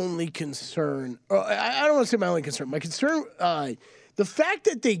my only concern, I don't want to say my only concern, my concern, the fact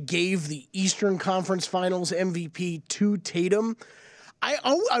that they gave the Eastern Conference Finals MVP to Tatum,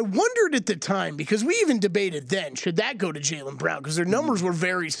 I wondered at the time, because we even debated then, should that go to Jaylen Brown? Because their numbers were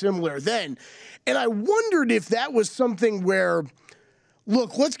very similar then. And I wondered if that was something where,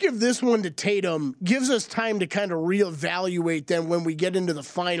 look, let's give this one to Tatum, gives us time to kind of reevaluate then when we get into the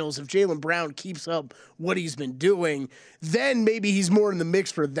finals. If Jaylen Brown keeps up what he's been doing, then maybe he's more in the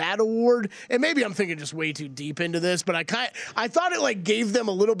mix for that award. And maybe I'm thinking just way too deep into this, but I thought it like gave them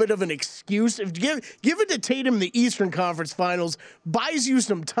a little bit of an excuse. If give it to Tatum in the Eastern Conference Finals, buys you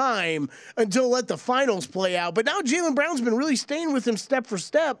some time until let the finals play out. But now Jaylen Brown's been really staying with him step for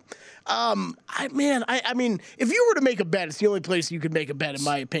step. I mean, if you were to make a bet, it's the only place you could make a bet, in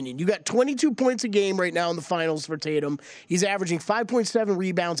my opinion. You got 22 points a game right now in the finals for Tatum. He's averaging 5.7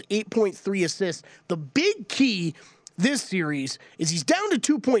 rebounds, 8.3 assists. The big key this series is he's down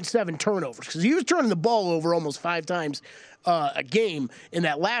to 2.7 turnovers because he was turning the ball over almost 5 times a game in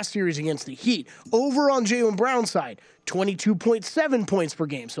that last series against the Heat. Over on Jaylen Brown's side, 22.7 points per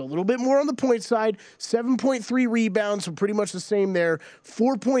game. So a little bit more on the point side, 7.3 rebounds, so pretty much the same there.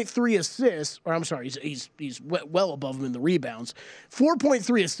 4.3 assists, or I'm sorry, he's well above him in the rebounds.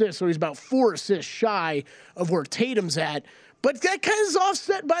 4.3 assists, so he's about 4 assists shy of where Tatum's at. But that kind of is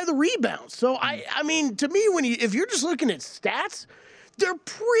offset by the rebounds. So, I mean, to me, if you're just looking at stats, they're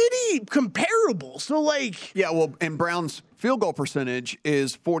pretty comparable. So, like... Yeah, well, and Brown's field goal percentage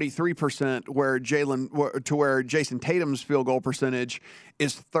is 43%, where Jason Tatum's field goal percentage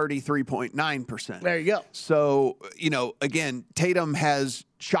is 33.9%. There you go. So, again, Tatum has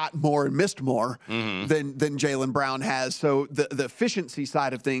shot more and missed more than Jaylen Brown has. So the efficiency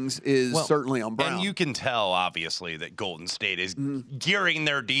side of things is certainly on Brown. And you can tell, obviously, that Golden State is gearing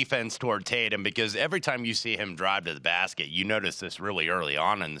their defense toward Tatum, because every time you see him drive to the basket, you notice this really early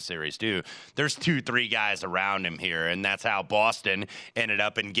on in the series, too. There's 2-3 guys around him here, and that's how Boston ended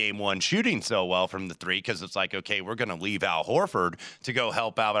up in Game 1 shooting so well from the 3, because it's like, okay, we're going to leave Al Horford to go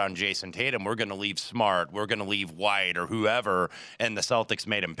help out on Jason Tatum. We're going to leave Smart. We're going to leave White or whoever, and the Celtics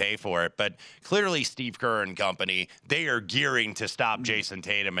made him pay for it. But clearly Steve Kerr and company, they are gearing to stop Jason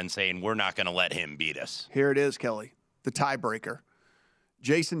Tatum and saying, we're not going to let him beat us. Here it is, Kelly, the tiebreaker.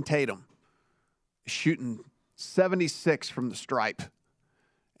 Jason Tatum is shooting 76 from the stripe,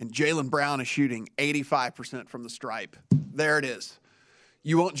 and Jaylen Brown is shooting 85% from the stripe. There it is.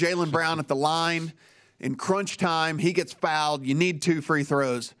 You want Jaylen Brown at the line. In crunch time, he gets fouled. You need 2 free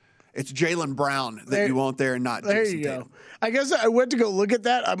throws. It's Jaylen Brown that you want there and not There Jason you Tatum. go. I guess I went to go look at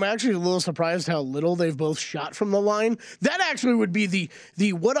that. I'm actually a little surprised how little they've both shot from the line. That actually would be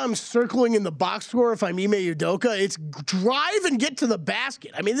the what I'm circling in the box score if I'm Ime Udoka. It's drive and get to the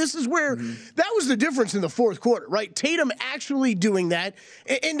basket. I mean, this is where that was the difference in the fourth quarter, right? Tatum actually doing that.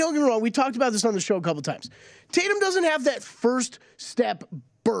 And don't get me wrong, we talked about this on the show a couple times. Tatum doesn't have that first step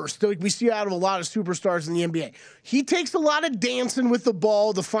burst like we see out of a lot of superstars in the NBA. He takes a lot of dancing with the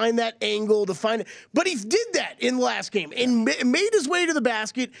ball to find that angle, but he did that in the last game and made his way to the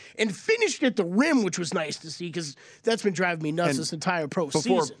basket and finished at the rim, which was nice to see because that's been driving me nuts this entire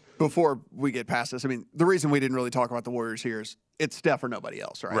season. Before we get past this, I mean, the reason we didn't really talk about the Warriors here is it's Steph or nobody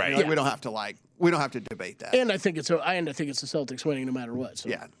else, right? Right. Like, we don't have to debate that. And I think it's the Celtics winning no matter what. So.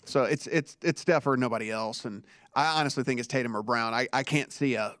 Yeah. So it's Steph or nobody else, and I honestly think it's Tatum or Brown. I can't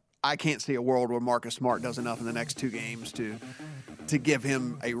see a world where Marcus Smart does enough in the next 2 games to give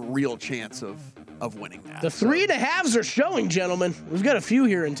him a real chance of winning that. The 3.5s are showing, gentlemen. We've got a few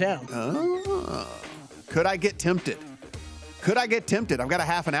here in town. Could I get tempted? I've got a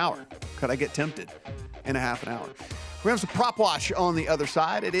half an hour. Could I get tempted in a half an hour? We have some prop watch on the other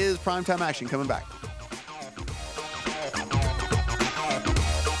side. It is primetime action coming back.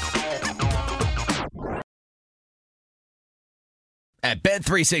 At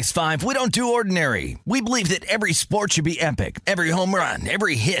Bet365, we don't do ordinary. We believe that every sport should be epic. Every home run,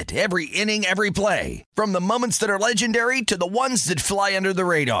 every hit, every inning, every play. From the moments that are legendary to the ones that fly under the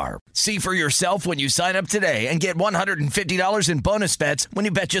radar. See for yourself when you sign up today and get $150 in bonus bets when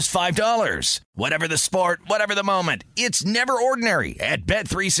you bet just $5. Whatever the sport, whatever the moment, it's never ordinary at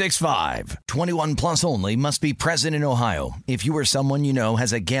Bet365. 21 plus only. Must be present in Ohio. If you or someone you know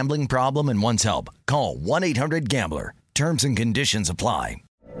has a gambling problem and wants help, call 1-800-GAMBLER. Terms and conditions apply.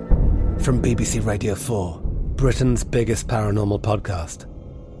 From BBC Radio 4, Britain's biggest paranormal podcast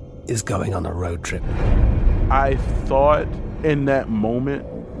is going on a road trip. I thought in that moment,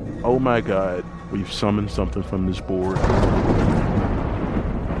 oh my God, we've summoned something from this board.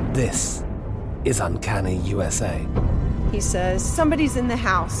 This is Uncanny USA. He says, somebody's in the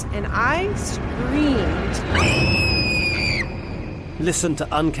house, and I screamed. Listen to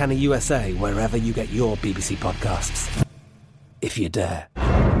Uncanny USA wherever you get your BBC podcasts, if you dare.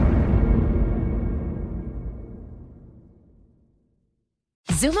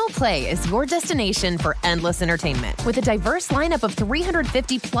 Zumo Play is your destination for endless entertainment. With a diverse lineup of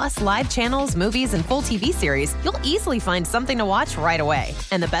 350 plus live channels, movies, and full TV series, you'll easily find something to watch right away.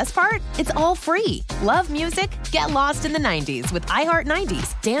 And the best part? It's all free. Love music? Get lost in the 90s with iHeart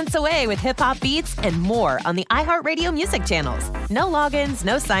 90s, dance away with hip-hop beats, and more on the iHeartRadio music channels. No logins,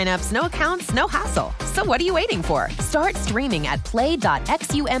 no signups, no accounts, no hassle. So what are you waiting for? Start streaming at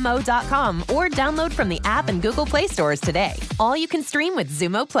play.xumo.com or download from the app and Google Play stores today. All you can stream with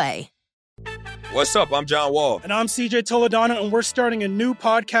Zumo Play. What's up? I'm John Wall. And I'm CJ Toledano, and we're starting a new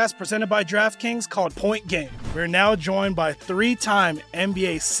podcast presented by DraftKings called Point Game. We're now joined by 3-time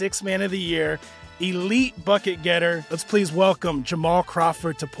NBA Sixth Man of the Year, elite bucket getter. Let's please welcome Jamal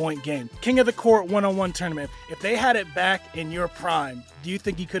Crawford to Point Game. King of the Court one-on-one tournament. If they had it back in your prime, do you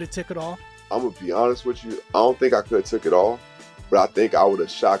think you could have took it all? I'm going to be honest with you. I don't think I could have took it all, but I think I would have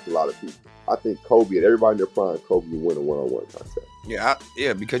shocked a lot of people. I think Kobe and everybody in their prime, Kobe would win a one-on-one contest.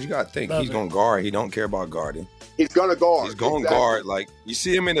 Yeah, because you got to think, he's going to guard. He don't care about guarding. He's going to guard. He's going to guard. Like, you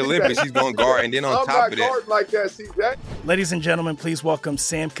see him in the Olympics, he's going to guard. And then on top of that. I'm not guarding like that, CJ. Ladies and gentlemen, please welcome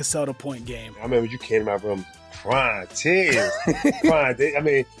Sam Cassell to Point Game. I remember you came in my room crying, tears, crying. I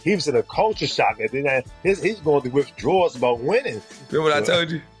mean, he was in a culture shock. And then he's going through withdrawals about winning. Remember what I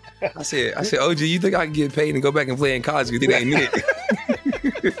told you? I said, OG, you think I can get paid and go back and play in college because it ain't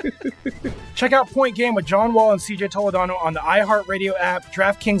it? Check out Point Game with John Wall and CJ Toledano on the iHeartRadio app,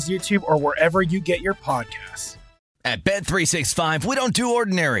 DraftKings YouTube, or wherever you get your podcasts. At Bet365, we don't do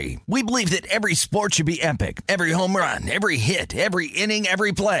ordinary. We believe that every sport should be epic. Every home run, every hit, every inning,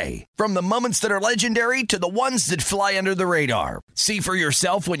 every play. From the moments that are legendary to the ones that fly under the radar. See for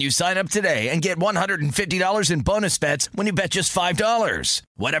yourself when you sign up today and get $150 in bonus bets when you bet just $5.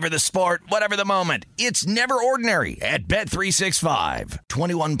 Whatever the sport, whatever the moment, it's never ordinary at Bet365.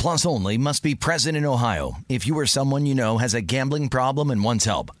 21 plus only. Must be present in Ohio. If you or someone you know has a gambling problem and wants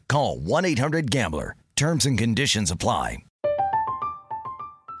help, call 1-800-GAMBLER. Terms and conditions apply.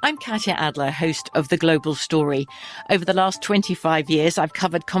 I'm Katya Adler, host of The Global Story. Over the last 25 years, I've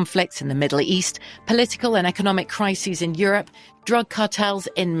covered conflicts in the Middle East, political and economic crises in Europe, drug cartels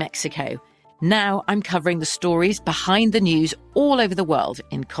in Mexico. Now I'm covering the stories behind the news all over the world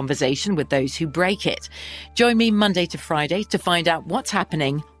in conversation with those who break it. Join me Monday to Friday to find out what's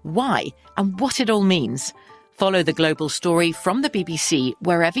happening, why, and what it all means. Follow The Global Story from the BBC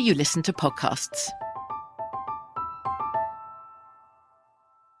wherever you listen to podcasts.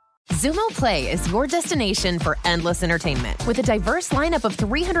 Zumo Play is your destination for endless entertainment. With a diverse lineup of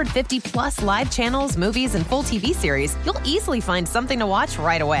 350 plus live channels, movies, and full TV series, you'll easily find something to watch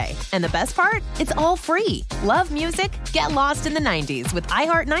right away. And the best part? It's all free. Love music? Get lost in the 90s with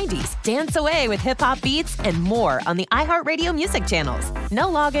iHeart 90s, dance away with hip-hop beats, and more on the iHeartRadio music channels. No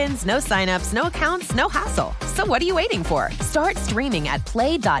logins, no signups, no accounts, no hassle. So what are you waiting for? Start streaming at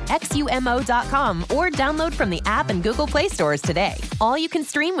play.xumo.com or download from the app and Google Play stores today. All you can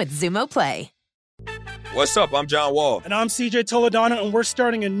stream with Zumo Play. What's up? I'm John Wall. And I'm CJ Toledano, and we're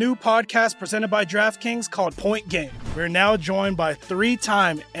starting a new podcast presented by DraftKings called Point Game. We're now joined by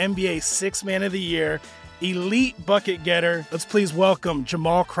three-time NBA Sixth Man of the Year, elite bucket getter. Let's please welcome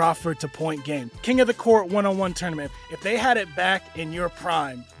Jamal Crawford to Point Game. King of the Court one-on-one tournament. If they had it back in your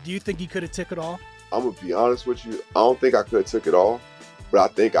prime, do you think you could have took it all? I'm going to be honest with you. I don't think I could have took it all, but I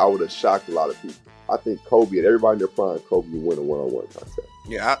think I would have shocked a lot of people. I think Kobe and everybody in their prime, Kobe would win a one-on-one contest.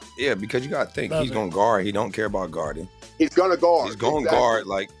 Yeah, because you got to think, he's going to guard. He don't care about guarding. He's going to guard. He's going to guard.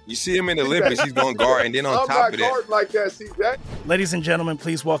 Like, you see him in the Olympics, he's going to guard. And then on top of that. I'm not guarding like that, CJ. Ladies and gentlemen,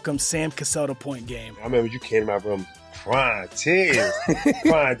 please welcome Sam Cassell to Point Game. I remember you came to my room crying, tears.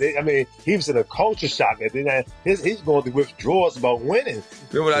 Crying. I mean, he was in a culture shock. And then he's going through withdrawals about winning.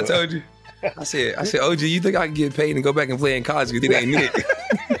 Remember what I told you? I said, OG, you think I can get paid and go back and play in college because it ain't it?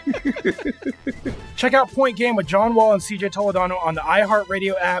 Check out Point Game with John Wall and CJ Toledano on the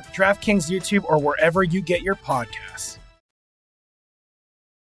iHeartRadio app, DraftKings YouTube, or wherever you get your podcasts.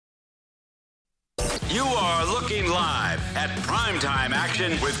 You are looking live at Primetime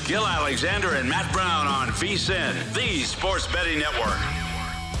Action with Gil Alexander and Matt Brown on VSiN, the Sports Betting Network.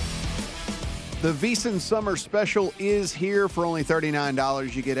 The VSiN Summer Special is here for only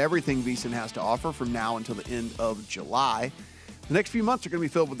 $39. You get everything VSiN has to offer from now until the end of July. The next few months are going to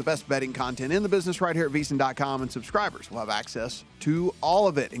be filled with the best betting content in the business right here at VSiN.com, and subscribers will have access to all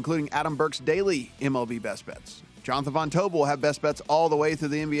of it, including Adam Burke's daily MLB Best Bets. Jonathan Von Tobel will have best bets all the way through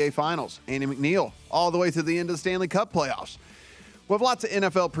the NBA Finals. Andy McNeil all the way through the end of the Stanley Cup playoffs. We'll have lots of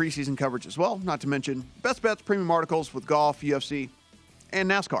NFL preseason coverage as well, not to mention best bets, premium articles with golf, UFC, and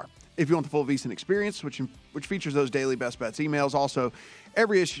NASCAR. If you want the full VSiN experience, which features those daily best bets emails, also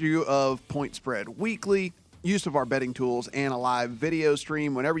every issue of Point Spread Weekly, use of our betting tools, and a live video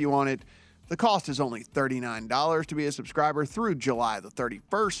stream whenever you want it. The cost is only $39 to be a subscriber through July the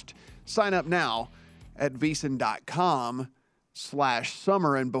 31st. Sign up now at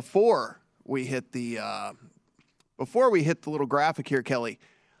VSiN.com/summer. And before we hit the little graphic here, Kelly,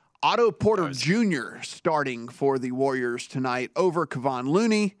 Otto Porter Jr. starting for the Warriors tonight over Kevon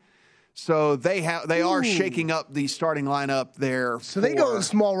Looney. So they are shaking up the starting lineup there. So they go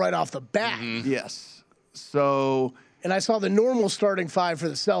small right off the bat. Mm-hmm. Yes. So, and I saw the normal starting five for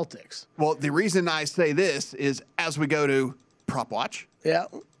the Celtics. Well, the reason I say this is as we go to Prop Watch. Yeah.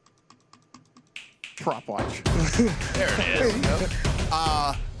 Prop Watch. There it is.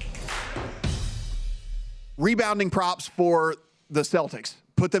 Rebounding props for the Celtics.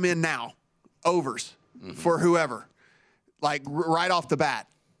 Put them in now. Overs for whoever. Like right off the bat.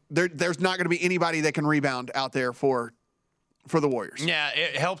 There's not going to be anybody that can rebound out there for the Warriors. Yeah,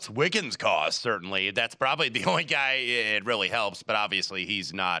 it helps Wiggins' cause, certainly. That's probably the only guy it really helps, but obviously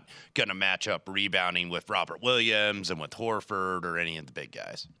he's not going to match up rebounding with Robert Williams and with Horford or any of the big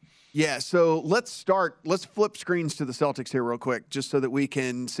guys. Yeah, so let's flip screens to the Celtics here real quick, just so that we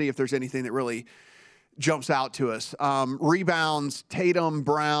can see if there's anything that really jumps out to us. Rebounds, Tatum,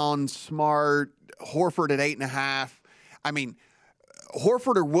 Brown, Smart, Horford at 8.5. I mean,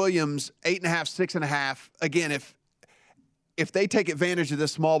 Horford or Williams, 8.5, 6.5. Again, if they take advantage of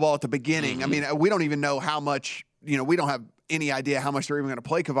this small ball at the beginning, I mean, we don't even know how much, we don't have any idea how much they're even going to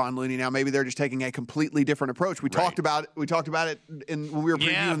play Kevon Looney now. Maybe they're just taking a completely different approach. We talked about it when we were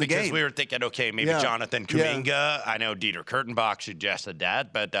previewing the game. Because we were thinking, okay, maybe Jonathan Kuminga. Yeah. I know Dieter Kurtenbach suggested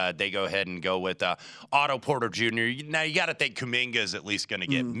that, but they go ahead and go with Otto Porter Jr. Now, you got to think Kuminga is at least going to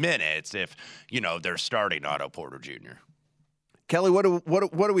get minutes if, they're starting Otto Porter Jr. Kelly, what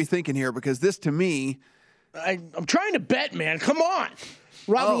are we thinking here? Because this, to me, I'm trying to bet, man. Come on.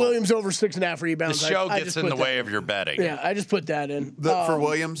 Robert Williams over 6.5 rebounds. The show gets in the way of your betting. Yeah, I just put that in. For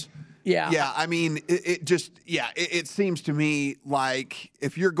Williams? Yeah. Yeah, I mean, it seems to me like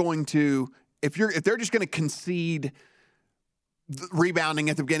if they're just going to concede rebounding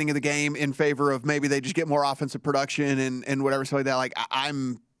at the beginning of the game in favor of maybe they just get more offensive production and whatever, so like that, like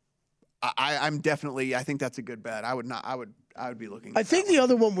I'm definitely, I think that's a good bet. I would be looking. I think the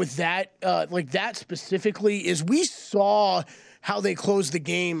other one with that, like that specifically, is we saw how they closed the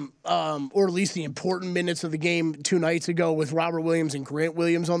game, or at least the important minutes of the game 2 nights ago with Robert Williams and Grant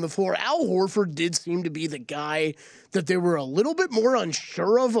Williams on the floor, Al Horford did seem to be the guy that they were a little bit more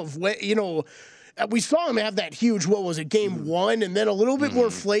unsure of when, we saw him have that huge, game 1, and then a little bit more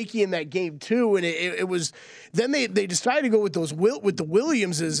flaky in that game 2, and it was, then they decided to go with with the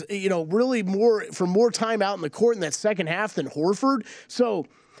Williamses, really more time out in the court in that second half than Horford. So,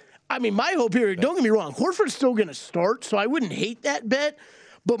 I mean, my hope here, don't get me wrong, Horford's still going to start, so I wouldn't hate that bet.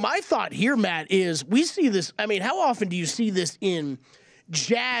 But my thought here, Matt, is we see this, I mean, how often do you see this in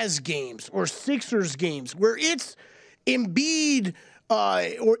Jazz games or Sixers games where it's Embiid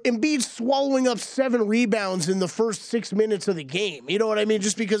swallowing up 7 rebounds in the first 6 minutes of the game. You know what I mean?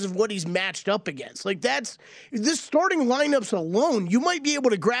 Just because of what he's matched up against. Like this starting lineups alone, you might be able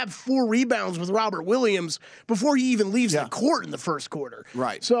to grab 4 rebounds with Robert Williams before he even leaves the court in the first quarter.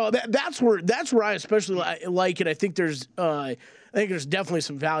 Right. So that's where I especially like it. I think there's definitely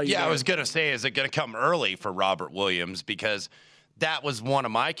some value. Yeah, there. I was going to say, is it going to come early for Robert Williams? Because that was one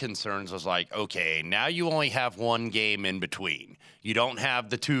of my concerns, was like, okay, now you only have 1 game in between. You don't have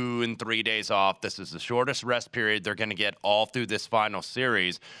the 2 and 3 days off. This is the shortest rest period they're going to get all through this final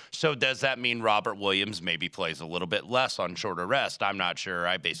series. So does that mean Robert Williams maybe plays a little bit less on shorter rest? I'm not sure.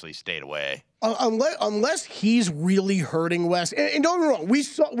 I basically stayed away. Unless he's really hurting Wes, and don't get me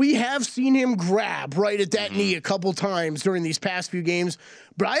wrong, we have seen him grab right at that knee a couple times during these past few games,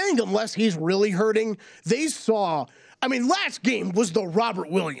 but I think unless he's really hurting, they saw. I mean, last game was the Robert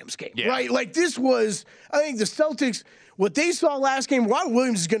Williams game, right? Like this was, I think the Celtics, what they saw last game, Robert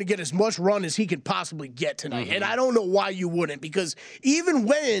Williams is going to get as much run as he could possibly get tonight. And I don't know why you wouldn't, because even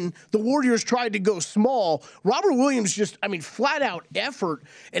when the Warriors tried to go small, Robert Williams just, I mean, flat out effort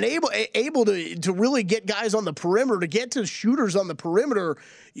and able to really get guys on the perimeter, to get to shooters on the perimeter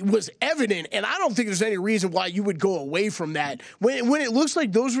was evident. And I don't think there's any reason why you would go away from that when it looks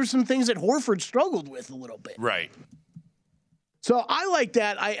like those were some things that Horford struggled with a little bit. Right. So I like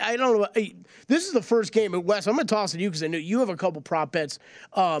that. I don't know. This is the first game at West. I'm going to toss it to you because I know you have a couple prop bets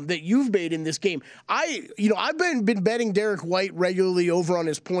that you've made in this game. I've been betting Derek White regularly over on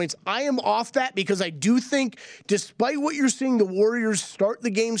his points. I am off that because I do think, despite what you're seeing the Warriors start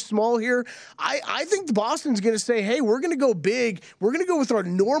the game small here, I think Boston's going to say, hey, we're going to go big. We're going to go with our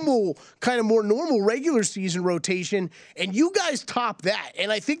more normal regular season rotation, and you guys top that.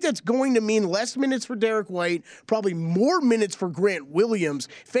 And I think that's going to mean less minutes for Derek White, probably more minutes for Grant Williams.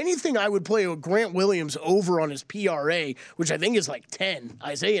 If anything, I would play a Grant Williams over on his PRA, which I think is like 10.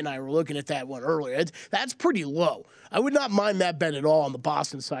 Isaiah and I were looking at that one earlier. That's pretty low. I would not mind that bet at all on the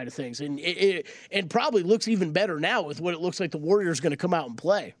Boston side of things. And it probably looks even better now with what it looks like the Warriors are going to come out and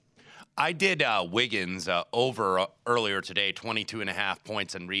play. I did Wiggins over earlier today, 22.5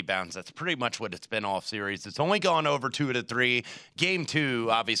 points and rebounds. That's pretty much what it's been all series. It's only gone over 2 out of 3. Game 2,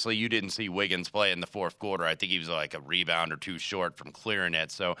 obviously, you didn't see Wiggins play in the fourth quarter. I think he was like a rebound or 2 short from clearing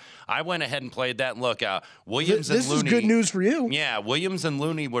it. So I went ahead and played that. And look, Williams and Looney. This is good news for you. Yeah, Williams and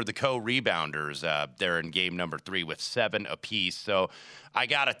Looney were the co-rebounders there in game number 3 with 7 apiece. So I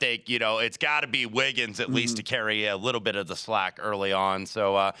got to think, it's got to be Wiggins at least to carry a little bit of the slack early on.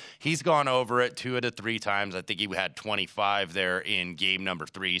 So he's gone over it 2 out of 3 times. I think he had 25 there in game number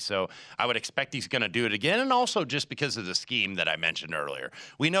 3. So I would expect he's going to do it again. And also just because of the scheme that I mentioned earlier.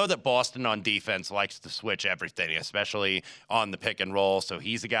 We know that Boston on defense likes to switch everything, especially on the pick and roll. So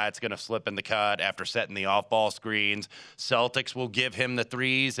he's the guy that's going to slip in the cut after setting the off-ball screens. Celtics will give him the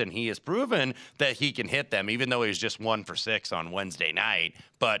threes, and he has proven that he can hit them, even though he was just 1 for 6 on Wednesday night.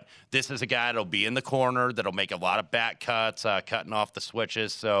 But this is a guy that'll be in the corner, that'll make a lot of back cuts, cutting off the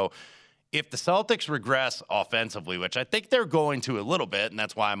switches. So if the Celtics regress offensively, which I think they're going to a little bit, and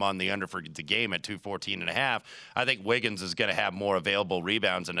that's why I'm on the under for the game at 214.5, I think Wiggins is going to have more available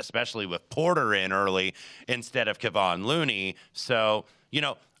rebounds, and especially with Porter in early instead of Kevon Looney. So,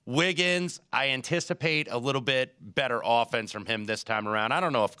 Wiggins, I anticipate a little bit better offense from him this time around. I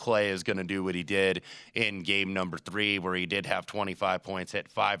don't know if Clay is going to do what he did in game number 3, where he did have 25 points, hit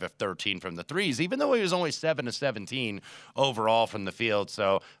 5 of 13 from the threes, even though he was only 7 of 17 overall from the field.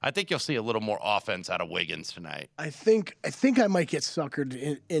 So I think you'll see a little more offense out of Wiggins tonight. I think I might get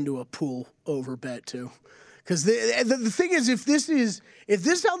suckered into a pool over bet too. Because the thing is, if this is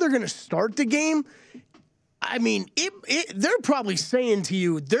how they're going to start the game, I mean, they're probably saying to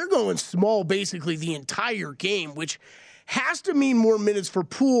you, they're going small basically the entire game, which has to mean more minutes for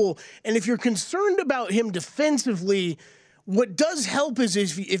Poole. And if you're concerned about him defensively, what does help is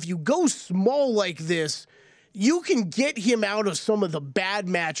if you go small like this, you can get him out of some of the bad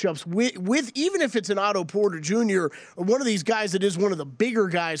matchups with even if it's an Otto Porter Jr. or one of these guys that is one of the bigger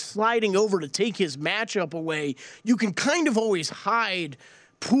guys sliding over to take his matchup away. You can kind of always hide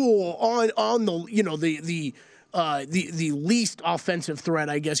Poole on the the least offensive threat,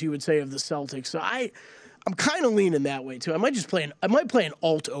 I guess you would say, of the Celtics. So I'm kind of leaning that way too. I might play an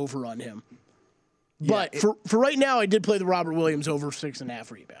alt over on him. But for right now, I did play the Robert Williams over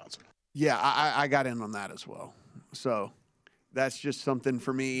 6.5 rebounds. Yeah, I got in on that as well. So that's just something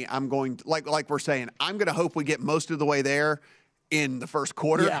for me. I'm going to, like we're saying, I'm going to hope we get most of the way there in the first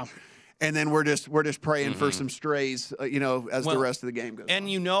quarter. Yeah. And then we're just praying for some strays, as the rest of the game goes. And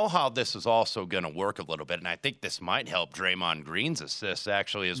you know how this is also going to work a little bit, and I think this might help Draymond Green's assists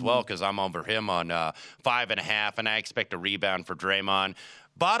actually as well, because I'm over him on 5.5, and I expect a rebound for Draymond.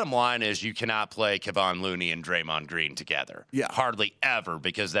 Bottom line is you cannot play Kevon Looney and Draymond Green together. Yeah. Hardly ever,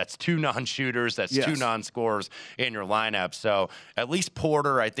 because that's two non-shooters, that's two non-scorers in your lineup. So at least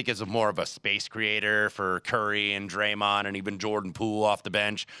Porter, I think, is more of a space creator for Curry and Draymond and even Jordan Poole off the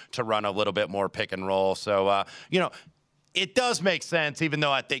bench to run a little bit more pick and roll. So, it does make sense, even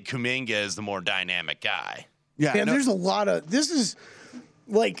though I think Kuminga is the more dynamic guy. Yeah. And there's a lot of – this is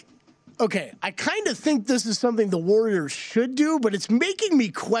like – okay, I kind of think this is something the Warriors should do, but it's making me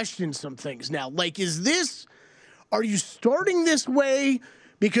question some things now. Like, are you starting this way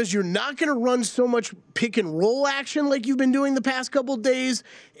because you're not going to run so much pick and roll action like you've been doing the past couple of days?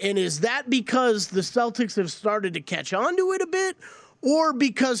 And is that because the Celtics have started to catch on to it a bit? Or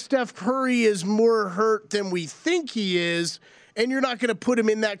because Steph Curry is more hurt than we think he is, and you're not going to put him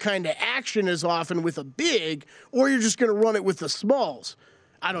in that kind of action as often with a big, or you're just going to run it with the smalls?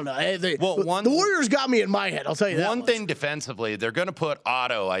 I don't know. The Warriors got me in my head, I'll tell you that. One thing defensively, they're going to put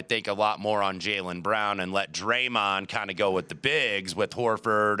Otto, I think, a lot more on Jaylen Brown and let Draymond kind of go with the bigs with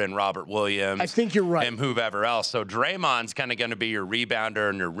Horford and Robert Williams. I think you're right. And whoever else. So Draymond's kind of going to be your rebounder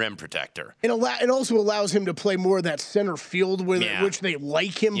and your rim protector. It also allows him to play more of that center field, which they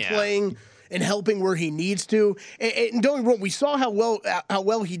like him playing and helping where he needs to. And don't get me wrong, we saw how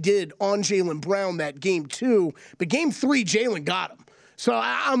well he did on Jaylen Brown that game 2, but game 3, Jaylen got him. So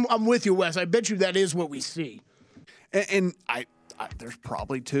I'm with you, Wes. I bet you that is what we see. And I there's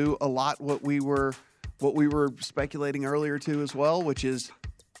probably too a lot what we were speculating earlier too as well, which is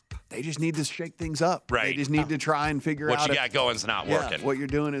they just need to shake things up. Right. They just need to try and figure out what you got going is not working. What you're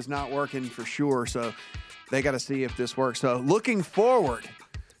doing is not working for sure. So they got to see if this works. So looking forward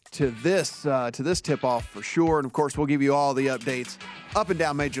to this tip-off for sure. And of course, we'll give you all the updates up and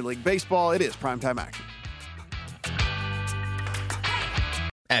down Major League Baseball. It is primetime action.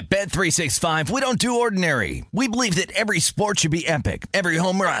 At Bet365, we don't do ordinary. We believe that every sport should be epic. Every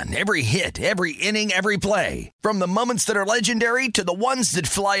home run, every hit, every inning, every play. From the moments that are legendary to the ones that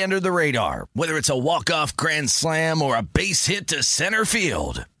fly under the radar. Whether it's a walk-off grand slam or a base hit to center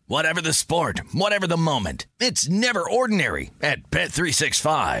field. Whatever the sport, whatever the moment. It's never ordinary at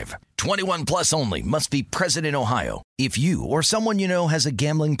Bet365. 21 plus only. Must be present in Ohio. If you or someone you know has a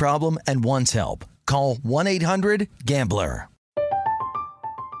gambling problem and wants help, call 1-800-GAMBLER.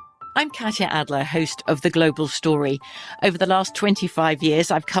 I'm Katya Adler, host of The Global Story. Over the last 25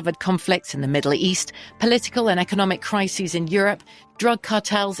 years, I've covered conflicts in the Middle East, political and economic crises in Europe, drug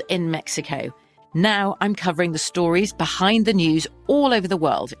cartels in Mexico. Now I'm covering the stories behind the news all over the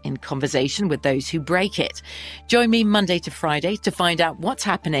world in conversation with those who break it. Join me Monday to Friday to find out what's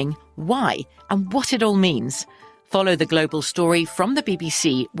happening, why, and what it all means. Follow The Global Story from the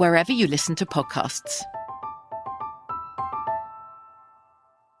BBC wherever you listen to podcasts.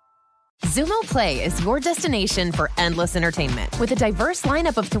 Xumo Play is your destination for endless entertainment. With a diverse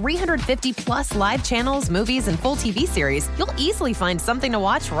lineup of 350 plus live channels, movies, and full TV series, you'll easily find something to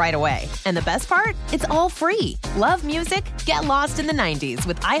watch right away. And the best part? It's all free. Love music? Get lost in the 90s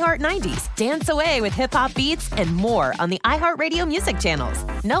with iHeart 90s, dance away with hip-hop beats, and more on the iHeartRadio music channels.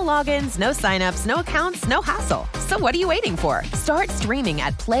 No logins, no signups, no accounts, no hassle. So what are you waiting for? Start streaming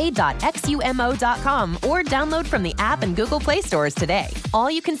at play.xumo.com or download from the app and Google Play stores today.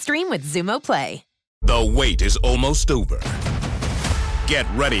 All you can stream with Xumo Play. The wait is almost over. Get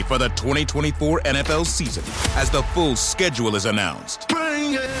ready for the 2024 NFL season as the full schedule is announced.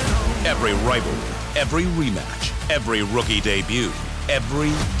 Bring it on. Every rivalry, every rematch, every rookie debut,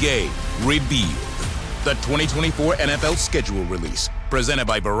 every game revealed. The 2024 NFL schedule release, presented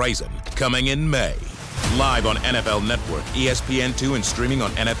by Verizon, coming in May. Live on NFL Network, ESPN2, and streaming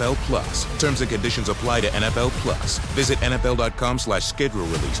on NFL Plus. Terms and conditions apply to NFL Plus. Visit NFL.com/schedule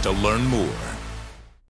release to learn more.